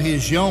vereadores da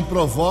região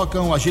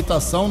provocam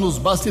agitação nos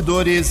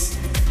bastidores.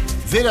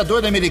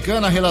 Vereador da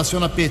Americana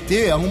relaciona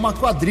PT a uma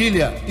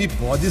quadrilha e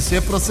pode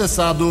ser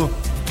processado.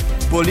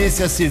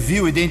 Polícia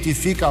Civil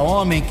identifica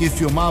homem que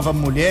filmava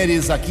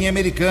mulheres aqui em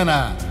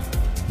Americana.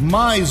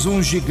 Mais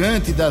um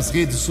gigante das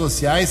redes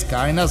sociais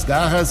cai nas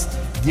garras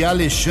de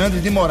Alexandre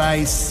de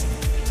Moraes.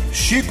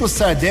 Chico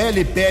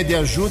Sardelli pede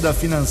ajuda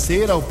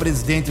financeira ao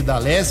presidente da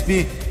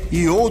Lesp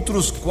e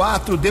outros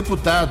 4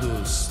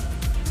 deputados.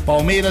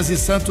 Palmeiras e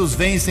Santos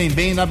vencem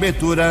bem na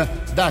abertura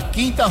da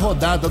 5ª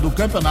rodada do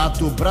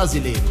Campeonato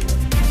Brasileiro.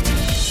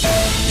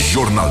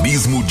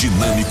 Jornalismo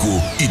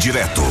dinâmico e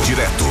direto.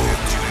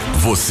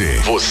 Você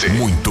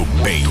muito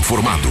bem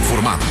informado.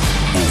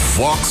 O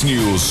Vox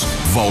News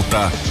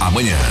volta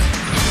amanhã.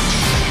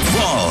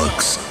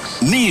 Vox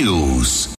News.